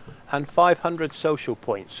forklift and 500 social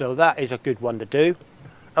points. So that is a good one to do.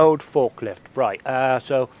 Old forklift, right?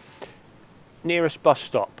 So nearest bus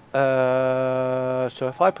stop. So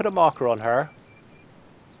if I put a marker on her,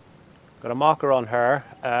 got a marker on her,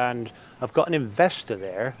 and I've got an investor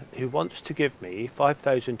there who wants to give me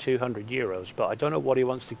 5,200 euros, but I don't know what he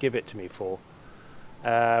wants to give it to me for.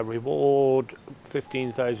 Reward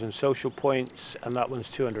 15,000 social points, and that one's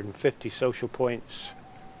 250 social points.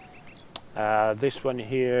 This one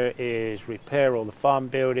here is repair all the farm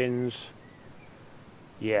buildings.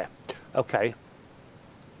 Yeah, okay.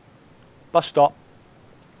 Bus stop.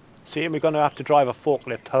 See, we're going to have to drive a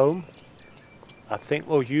forklift home. I think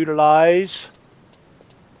we'll utilise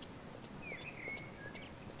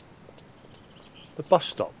the bus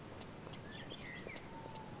stop.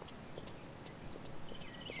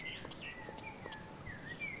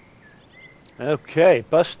 Okay,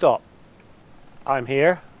 bus stop. I'm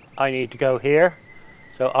here. I need to go here.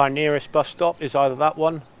 So our nearest bus stop is either that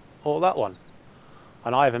one or that one.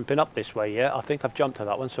 And I haven't been up this way yet. I think I've jumped to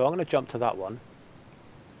that one, so I'm going to jump to that one.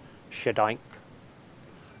 Shadank.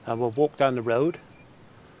 And we'll walk down the road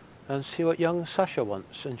and see what young Sasha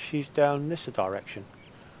wants. And she's down this direction.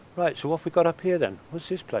 Right, so what have we got up here then? What's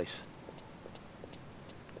this place?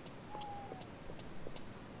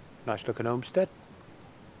 Nice looking homestead.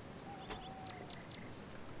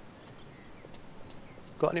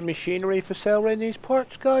 Got any machinery for sale in these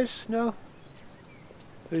parts, guys? No?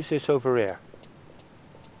 Who's this over here?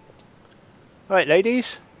 Right,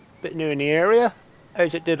 ladies. Bit new in the area.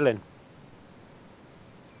 How's it diddling?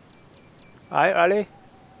 Hi, Ali.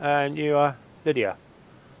 And you are Lydia.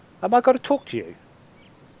 Am I got to talk to you?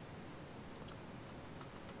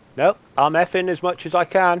 Nope, I'm effing as much as I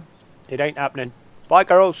can. It ain't happening. Bye,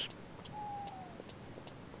 girls.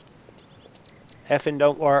 Effing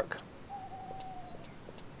don't work.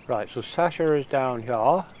 Right, so Sasha is down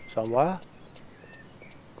here somewhere.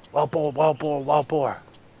 Wild boar, wild boar, wild boar.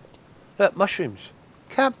 Look, mushrooms.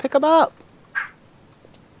 Can't pick them up.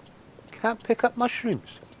 Can't pick up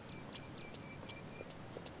mushrooms.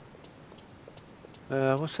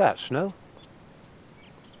 What's that? Snow?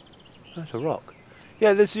 That's a rock.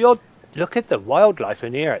 Yeah, there's the odd... Look at the wildlife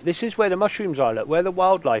in here. This is where the mushrooms are. Look, where the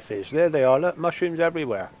wildlife is. There they are. Look, mushrooms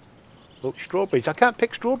everywhere. Look, strawberries. I can't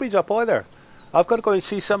pick strawberries up either. I've got to go and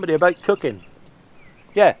see somebody about cooking.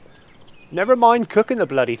 Yeah. Never mind cooking the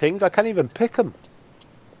bloody things. I can't even pick them.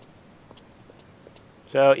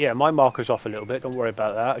 So, yeah, my marker's off a little bit. Don't worry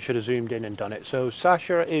about that. I should have zoomed in and done it. So,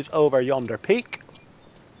 Sasha is over yonder peak.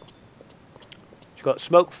 She's got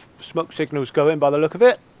smoke signals going by the look of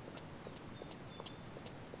it.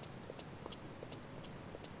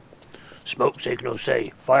 Smoke signals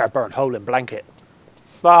say fire burnt hole in blanket.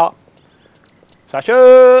 Ah.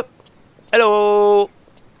 Sasha! Hello!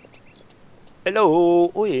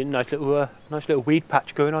 Hello! Oh yeah, nice little weed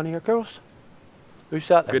patch going on here, girls. Who's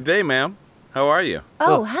that then? Good day, ma'am. How are you?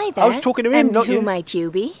 Oh, hi there. I was talking to him, and not who you. might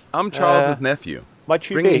you be? I'm Charles's nephew. Might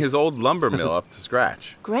you Bringing be? his old lumber mill up to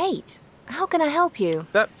scratch. Great. How can I help you?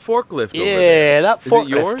 That forklift over Yeah, there. that Is forklift. it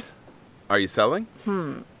yours? Are you selling?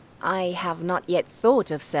 I have not yet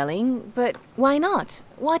thought of selling, but why not?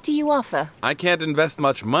 What do you offer? I can't invest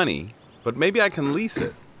much money, but maybe I can lease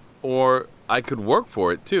it. Or I could work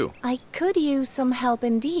for it too. I could use some help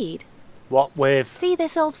indeed. What with? See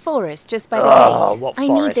this old forest just by the Oh, gate? what I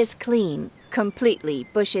forest? need this clean. Completely.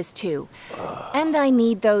 Bushes too. And I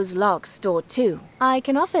need those logs stored too. I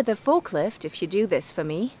can offer the forklift if you do this for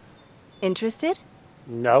me. Interested?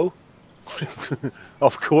 No.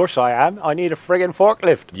 Of course I am. I need a friggin'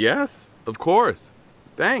 forklift. Yes, of course.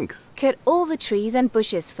 Thanks. Cut all the trees and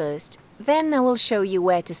bushes first. Then I will show you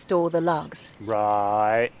where to store the logs.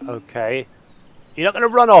 Right, okay. You're not going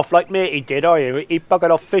to run off like matey did, are you? He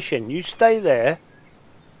buggered off fishing. You stay there,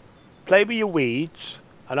 play with your weeds,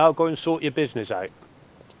 and I'll go and sort your business out.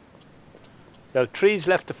 No, trees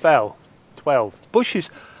left to fell. 12. Bushes.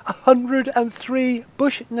 103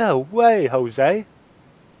 bushes. No way, Jose.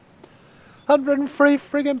 103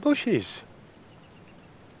 friggin' bushes.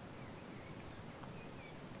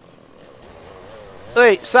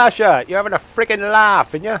 Wait, Sasha, you're having a friggin'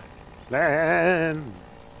 laugh, aren't you? Man.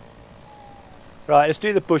 Right, let's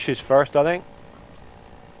do the bushes first, I think.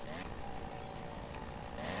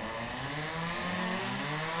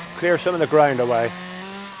 Clear some of the ground away.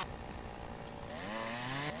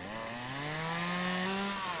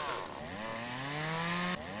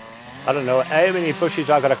 I don't know how many bushes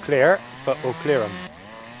I gotta clear, but we'll clear them.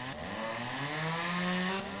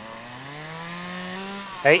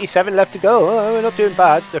 87 left to go. Oh, we're not doing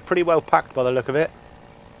bad. They're pretty well packed by the look of it.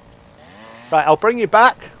 Right, I'll bring you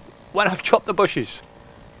back when I've chopped the bushes.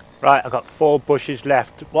 Right, I've got 4 bushes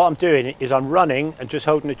left. What I'm doing is I'm running and just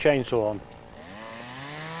holding the chainsaw on.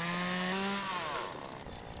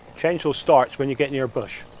 Chainsaw starts when you get near a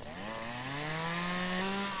bush.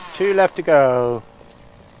 2 left to go.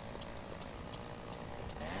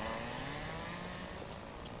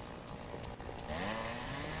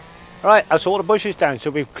 Right, that's all the bushes down. So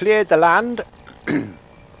we've cleared the land.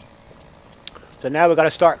 So now we've got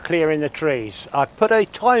to start clearing the trees. I've put a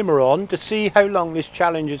timer on to see how long this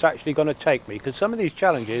challenge is actually going to take me, because some of these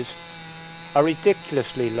challenges are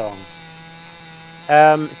ridiculously long.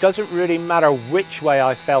 It doesn't really matter which way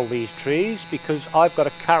I fell these trees, because I've got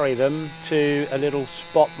to carry them to a little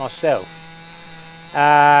spot myself.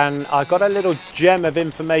 And I got a little gem of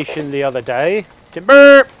information the other day.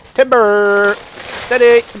 Timber! Timber!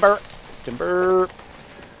 Steady! Timber! Timber!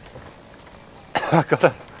 I got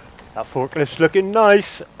a... That forklift's looking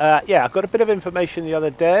nice. Yeah, I got a bit of information the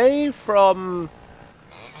other day from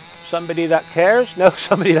somebody that cares. No,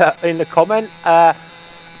 somebody that in the comment.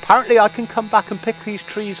 Apparently I can come back and pick these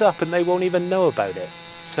trees up and they won't even know about it.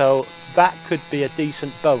 So that could be a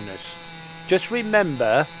decent bonus. Just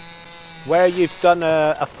remember where you've done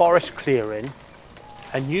a forest clearing,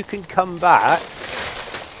 and you can come back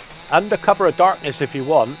under cover of darkness if you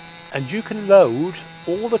want, and you can load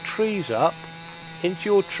all the trees up into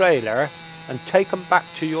your trailer and take them back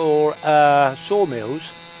to your sawmills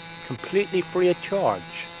completely free of charge.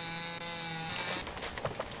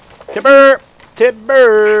 Timber!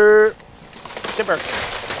 Timber! Timber!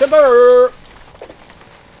 Timber!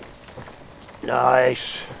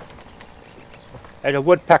 Nice. There's a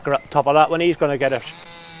woodpecker up top of that one. He's going to get a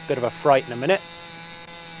bit of a fright in a minute.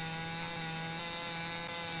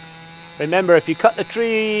 Remember, if you cut the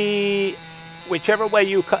tree, whichever way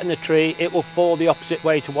you're cutting the tree, it will fall the opposite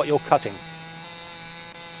way to what you're cutting.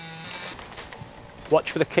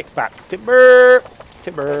 Watch for the kickback. Timber!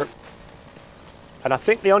 Timber! And I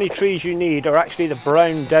think the only trees you need are actually the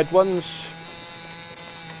brown dead ones.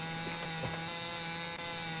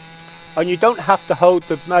 And you don't have to hold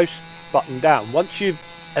the mouse button down. Once you've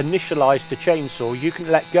initialized the chainsaw, you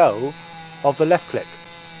can let go of the left click.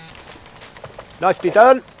 Nicely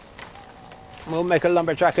done. We'll make a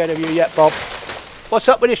lumberjack out of you yet, Bob. What's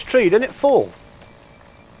up with this tree? Didn't it fall?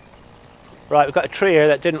 Right, we've got a tree here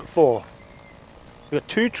that didn't fall. We've got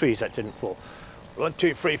 2 trees that didn't fall. 1,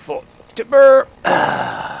 2, 3, 4. Timber!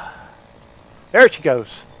 There she goes.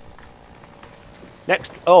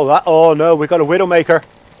 Next. Oh, that. Oh no, we've got a widowmaker.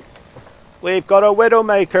 We've got a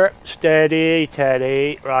widowmaker. Steady,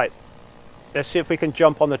 Teddy. Right. Let's see if we can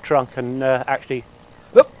jump on the trunk and actually.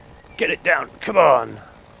 Whoop, get it down. Come on.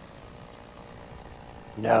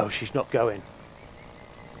 No, she's not going.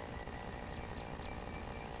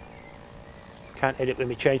 Can't hit it with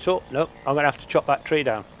my chainsaw. Nope, I'm going to have to chop that tree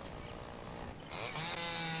down.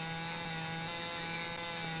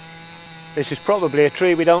 This is probably a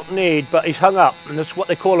tree we don't need, but he's hung up, and that's what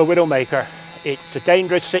they call a widowmaker. It's a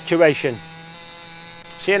dangerous situation.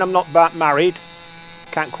 Seeing I'm not married,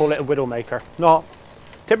 can't call it a widowmaker. No.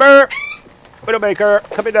 Timber! Widowmaker,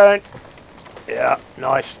 coming down. Yeah,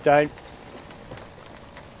 nice, down.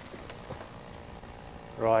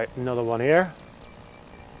 Right, another one here.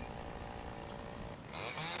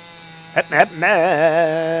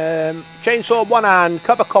 Chainsaw in one hand,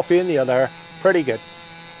 cup of coffee in the other. Pretty good.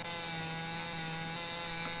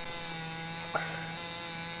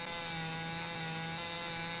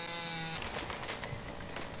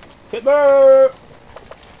 Timber!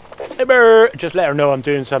 Timber! Just let her know I'm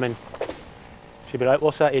doing something. She'll be like,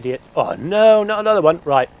 what's that idiot? Oh no, not another one.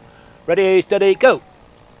 Right. Ready, steady, go!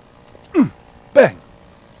 Bang!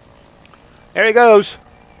 There he goes.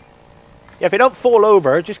 Yeah, if he don't fall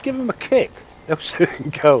over, just give him a kick. They'll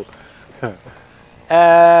soon go.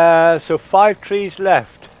 So 5 trees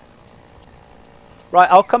left. Right,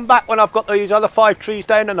 I'll come back when I've got these other 5 trees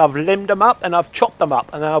down and I've limbed them up and I've chopped them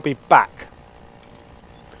up, and then I'll be back.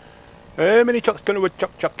 How many chucks gonna wood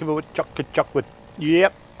chuck wood?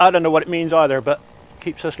 Yep, I don't know what it means either, but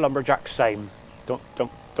keeps us lumberjacks same. Don't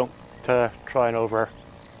try and over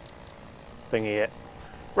thingy it.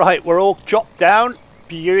 Right, we're all chopped down,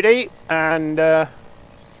 beauty, and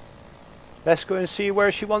let's go and see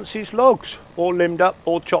where she wants these logs. All limbed up,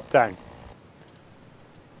 all chopped down.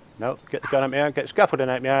 No, get the gun out my hand, get the scaffolding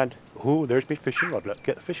out my hand. Ooh, there's my fishing rod, look,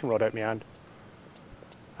 get the fishing rod out my hand.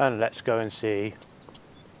 And let's go and see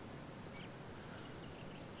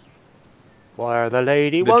where the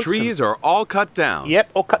lady wants The trees are all cut down.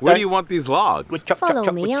 Yep, all cut down. Where do you want these logs?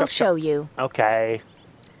 Follow me, I'll show you. Okay.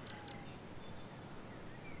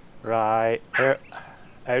 Right.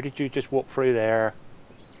 How did you just walk through there?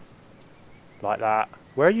 Like that.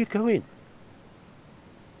 Where are you going?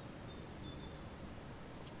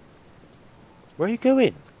 Where are you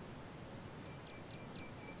going?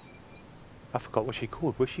 I forgot what she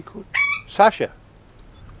called. What's she called? Sasha.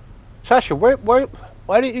 Sasha, why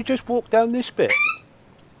didn't you just walk down this bit?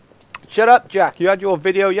 Shut up, Jack. You had your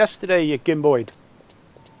video yesterday, you gimboid.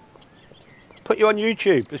 Put you on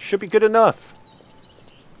YouTube. It should be good enough.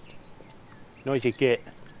 Noisy git.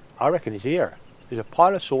 I reckon it's here. There's a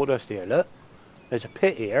pile of sawdust here, look. There's a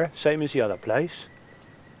pit here, same as the other place.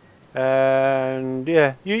 And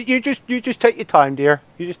yeah, you just take your time, dear.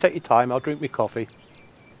 You just take your time. I'll drink my coffee.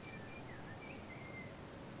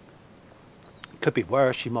 Could be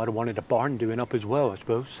worse. She might have wanted a barn doing up as well, I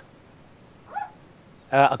suppose.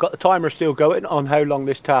 I've got the timer still going on how long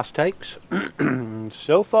this task takes.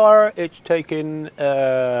 So far, it's taken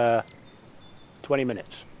 20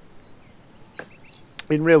 minutes.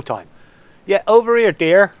 In real time. Yeah, over here,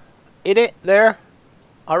 dear. In it, there,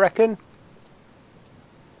 I reckon.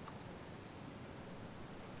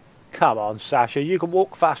 Come on, Sasha, you can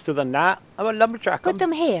walk faster than that. I'm a lumberjack. Put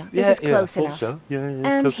them here. This is close enough. So. Yeah,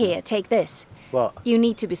 and close here, enough. take this. What? You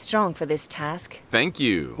need to be strong for this task. Thank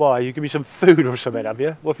you. Why? You give me some food or something, have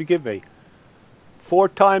you? What have you give me? 4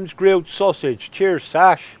 times grilled sausage. Cheers,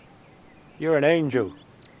 Sash. You're an angel.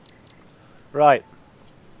 Right.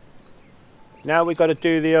 Now we got to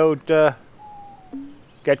do the old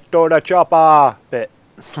get to the chopper bit.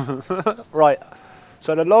 Right.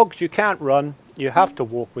 So the logs you can't run. You have to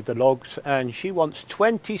walk with the logs, and she wants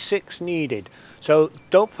 26 needed. So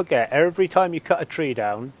don't forget, every time you cut a tree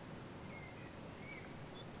down,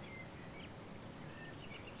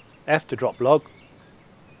 F to drop log.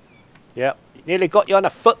 Yep, nearly got you on a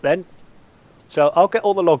foot then. So I'll get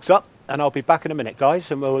all the logs up, and I'll be back in a minute, guys,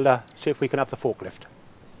 and we'll see if we can have the forklift.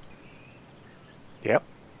 Yep,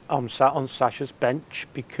 I'm sat on Sasha's bench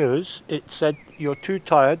because it said you're too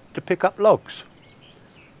tired to pick up logs.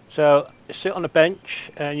 So sit on the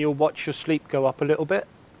bench and you'll watch your sleep go up a little bit.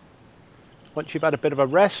 Once you've had a bit of a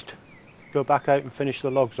rest, go back out and finish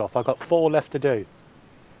the logs off. I've got 4 left to do.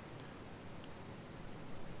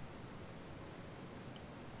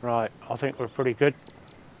 Right, I think we're pretty good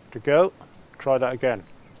to go. Try that again.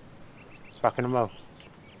 Back in a mo.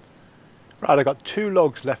 Right, I've got 2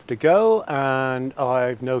 logs left to go, and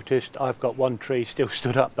I've noticed I've got 1 tree still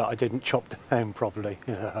stood up that I didn't chop down properly.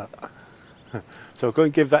 So we're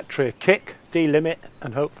going to give that tree a kick, delimit,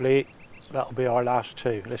 and hopefully that'll be our last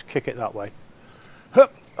 2. Let's kick it that way.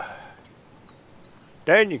 Hup.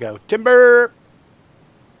 Down you go. Timber!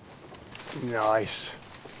 Nice.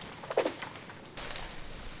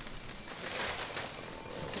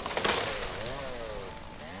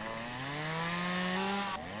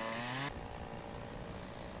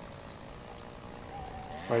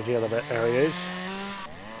 Where's the other bit? There he is.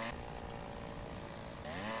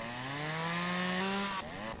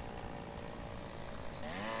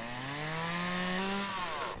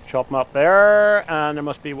 Chop them up there, and there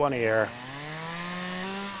must be 1 here.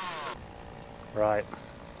 Right.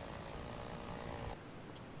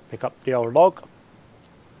 Pick up the old log.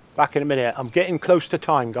 Back in a minute. I'm getting close to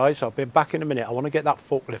time, guys. I'll be back in a minute. I want to get that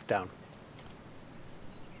forklift down.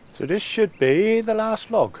 So this should be the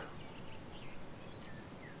last log.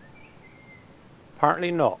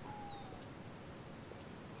 Apparently not.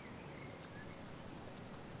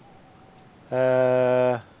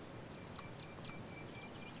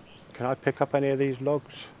 Can I pick up any of these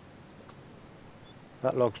logs?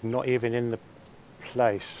 That log's not even in the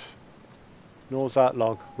place. Nor's that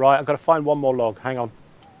log. Right, I've got to find 1 more log. Hang on.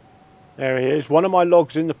 There he is. One of my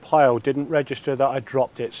logs in the pile didn't register that I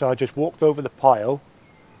dropped it, so I just walked over the pile,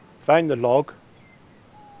 found the log,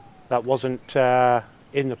 that wasn't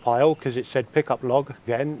in the pile because it said pickup log.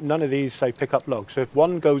 Again, none of these say pickup log. So if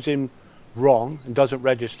one goes in wrong and doesn't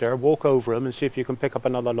register, walk over them and see if you can pick up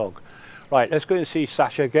another log. Right, let's go and see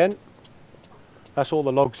Sasha again. That's all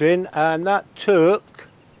the logs in, and that took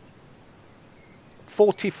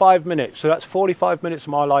 45 minutes. So that's 45 minutes of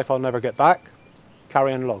my life I'll never get back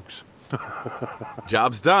carrying logs.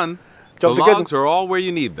 Job's done. Job's the are good. logs are all where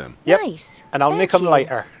you need them. Yep. Nice. And I'll Thank nick them you.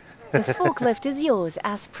 later. The forklift is yours,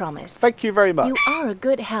 as promised. Thank you very much. You are a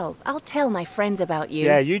good help. I'll tell my friends about you.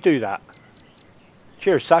 Yeah, you do that.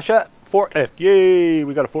 Cheers, Sasha. Forklift. Yay,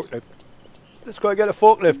 we got a forklift. Let's go and get a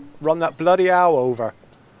forklift. Run that bloody owl over.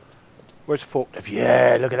 Where's the forklift?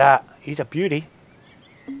 Yeah, look at that. He's a beauty.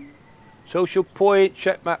 Social point.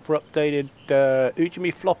 Check map for updated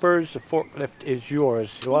Ujimi floppers. The forklift is yours.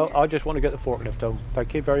 Well, I just want to get the forklift home.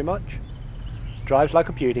 Thank you very much. Drives like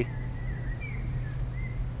a beauty.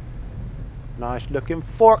 Nice looking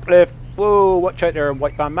forklift. Whoa, watch out there,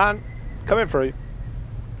 white man. Coming through.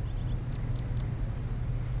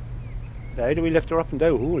 How do we lift her up and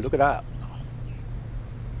down? Ooh, look at that.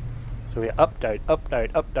 So we're up, down, up, down,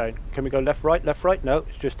 up, down. Can we go left, right, left, right? No,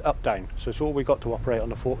 it's just up, down. So it's all we got to operate on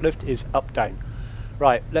the forklift is up, down.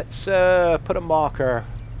 Right, let's put a marker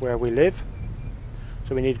where we live.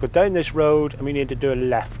 So we need to go down this road and we need to do a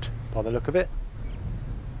left by the look of it.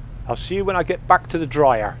 I'll see you when I get back to the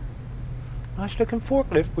dryer. Nice looking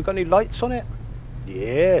forklift. We got any lights on it?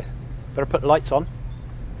 Yeah. Better put lights on.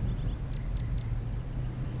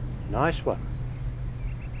 Nice one.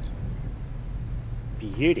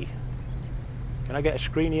 Beauty. Can I get a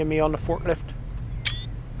screeny of me on the forklift?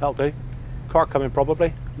 That'll do. Car coming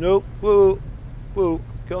probably. No. Whoa. Whoa.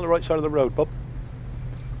 Get on the right side of the road, bub.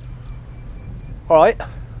 Alright.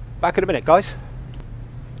 Back in a minute, guys.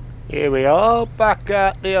 Here we are. Back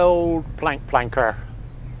at the old planker.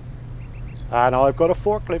 And I've got a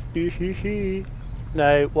forklift.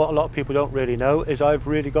 Now, what a lot of people don't really know is I've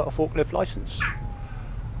really got a forklift license.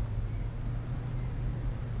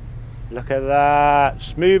 Look at that.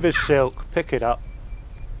 Smooth as silk. Pick it up.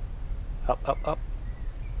 Up, up, up.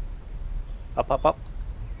 Up, up, up.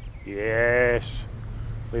 Yes.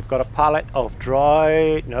 We've got a pallet of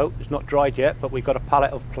dry... No, it's not dried yet, but we've got a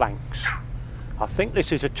pallet of planks. I think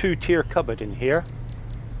this is a 2-tier cupboard in here.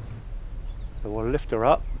 So we'll lift her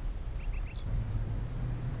up.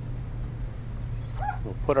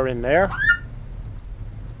 We'll put her in there.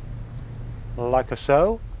 Like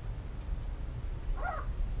so.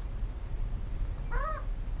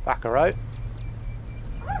 Back her out.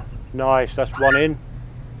 Nice, that's one in.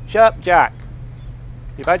 Shut up, Jack.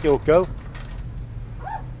 You've had your go.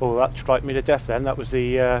 Oh, that struck me to death then. That was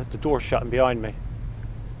the door shutting behind me.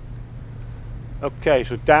 Okay,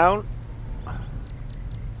 so down.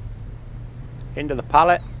 Into the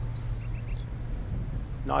pallet.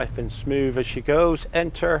 Nice and smooth as she goes.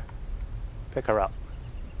 Enter. Pick her up.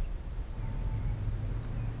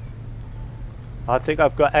 I think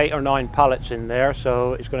I've got 8 or 9 pallets in there,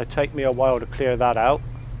 so it's going to take me a while to clear that out.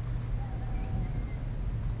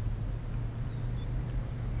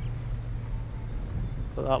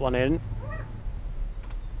 Put that one in.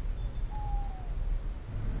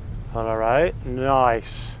 Alright,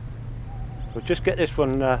 nice. We'll just get this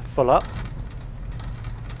one full up.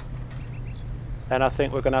 And I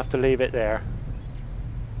think we're going to have to leave it there.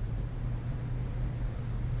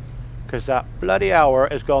 Because that bloody hour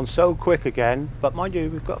has gone so quick again. But mind you,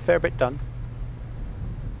 we've got a fair bit done.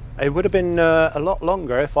 It would have been a lot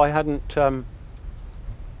longer if I hadn't up.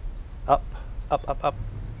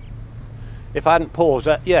 If I hadn't paused.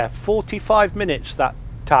 Yeah, 45 minutes that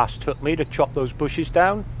task took me to chop those bushes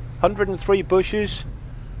down. 103 bushes.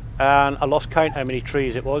 And I lost count how many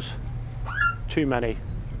trees it was. Too many.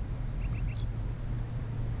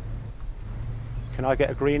 Can I get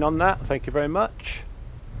a green on that? Thank you very much.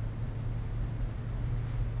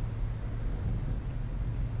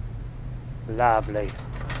 Lovely.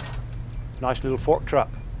 Nice little fork truck.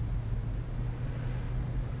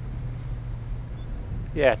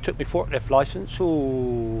 Yeah, it took me forklift license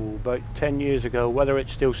about 10 years ago. Whether it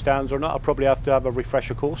still stands or not, I'll probably have to have a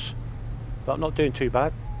refresher course. But I'm not doing too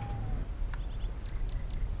bad.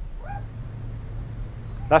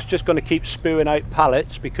 That's just going to keep spewing out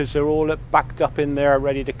pallets because they're all backed up in there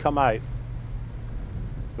ready to come out.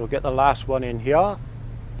 We'll get the last one in here.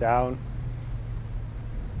 Down.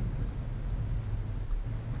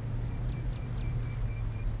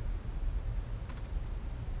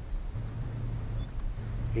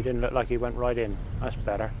 He didn't look like he went right in. That's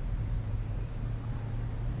better.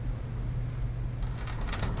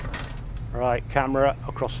 Right, camera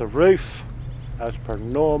across the roof as per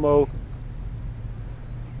normal.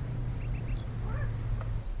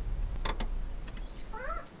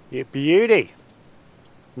 You beauty.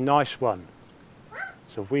 Nice one.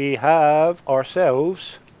 So we have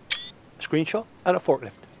ourselves a screenshot and a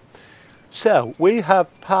forklift. So we have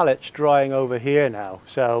pallets drying over here now.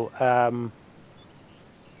 So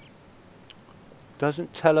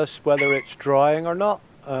doesn't tell us whether it's drying or not,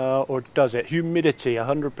 or does it? Humidity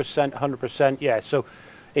 100%, 100%. Yeah. So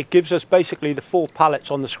it gives us basically the full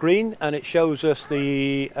pallets on the screen, and it shows us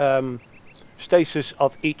the status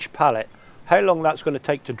of each pallet. How long that's going to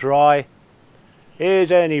take to dry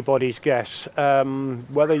is anybody's guess.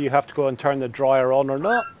 Whether you have to go and turn the dryer on or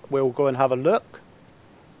not, we'll go and have a look.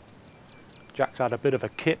 Jack's had a bit of a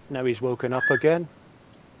kip, now he's woken up again.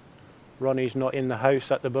 Ronnie's not in the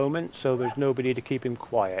house at the moment, so there's nobody to keep him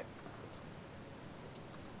quiet.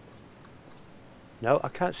 No, I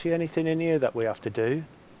can't see anything in here that we have to do.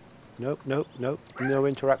 Nope, nope, nope, no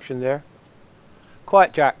interaction there.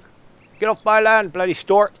 Quiet, Jack. Get off my land, bloody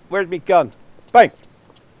stork. Where's me gun? Bang!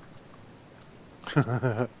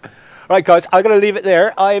 Right, guys, I'm going to leave it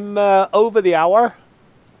there. I'm over the hour.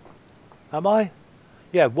 Am I?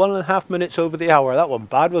 Yeah, 1.5 minutes over the hour. That wasn't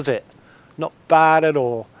bad, was it? Not bad at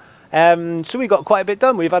all. So we got quite a bit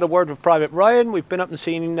done. We've had a word with Private Ryan. We've been up and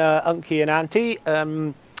seen Unky and Auntie.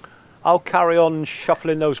 I'll carry on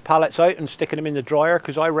shuffling those pallets out and sticking them in the dryer,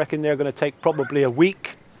 because I reckon they're going to take probably a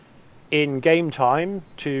week in game time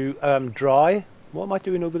to dry. What am I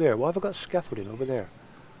doing over there? Why have I got scaffolding over there?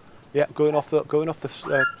 Yeah, going off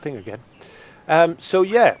the thing again. So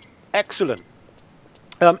yeah, excellent.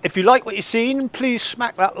 If you like what you've seen, please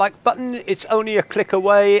smack that like button. It's only a click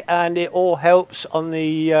away, and it all helps on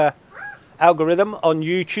the algorithm on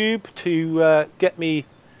YouTube to get me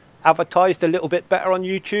advertised a little bit better on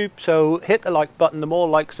YouTube. So hit the like button. The more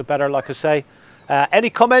likes the better, like I say. Any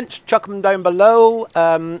comments, chuck them down below.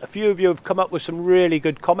 A few of you have come up with some really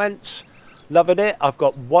good comments. Loving it. I've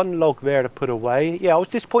got one log there to put away. Yeah, I was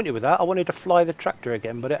disappointed with that. I wanted to fly the tractor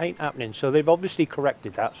again, but it ain't happening. So they've obviously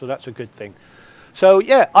corrected that, so that's a good thing. So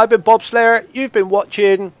yeah, I've been BobSlayer. You've been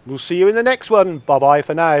watching. We'll see you in the next one. Bye-bye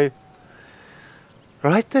for now.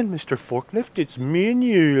 Right then, Mr. Forklift, it's me and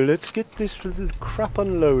you. Let's get this little crap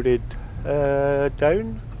unloaded.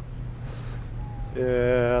 Down.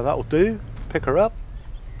 That'll do. Pick her up.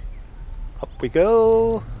 Up we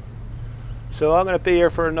go. So I'm going to be here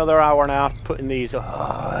for another hour and a half putting these...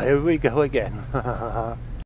 here we go again.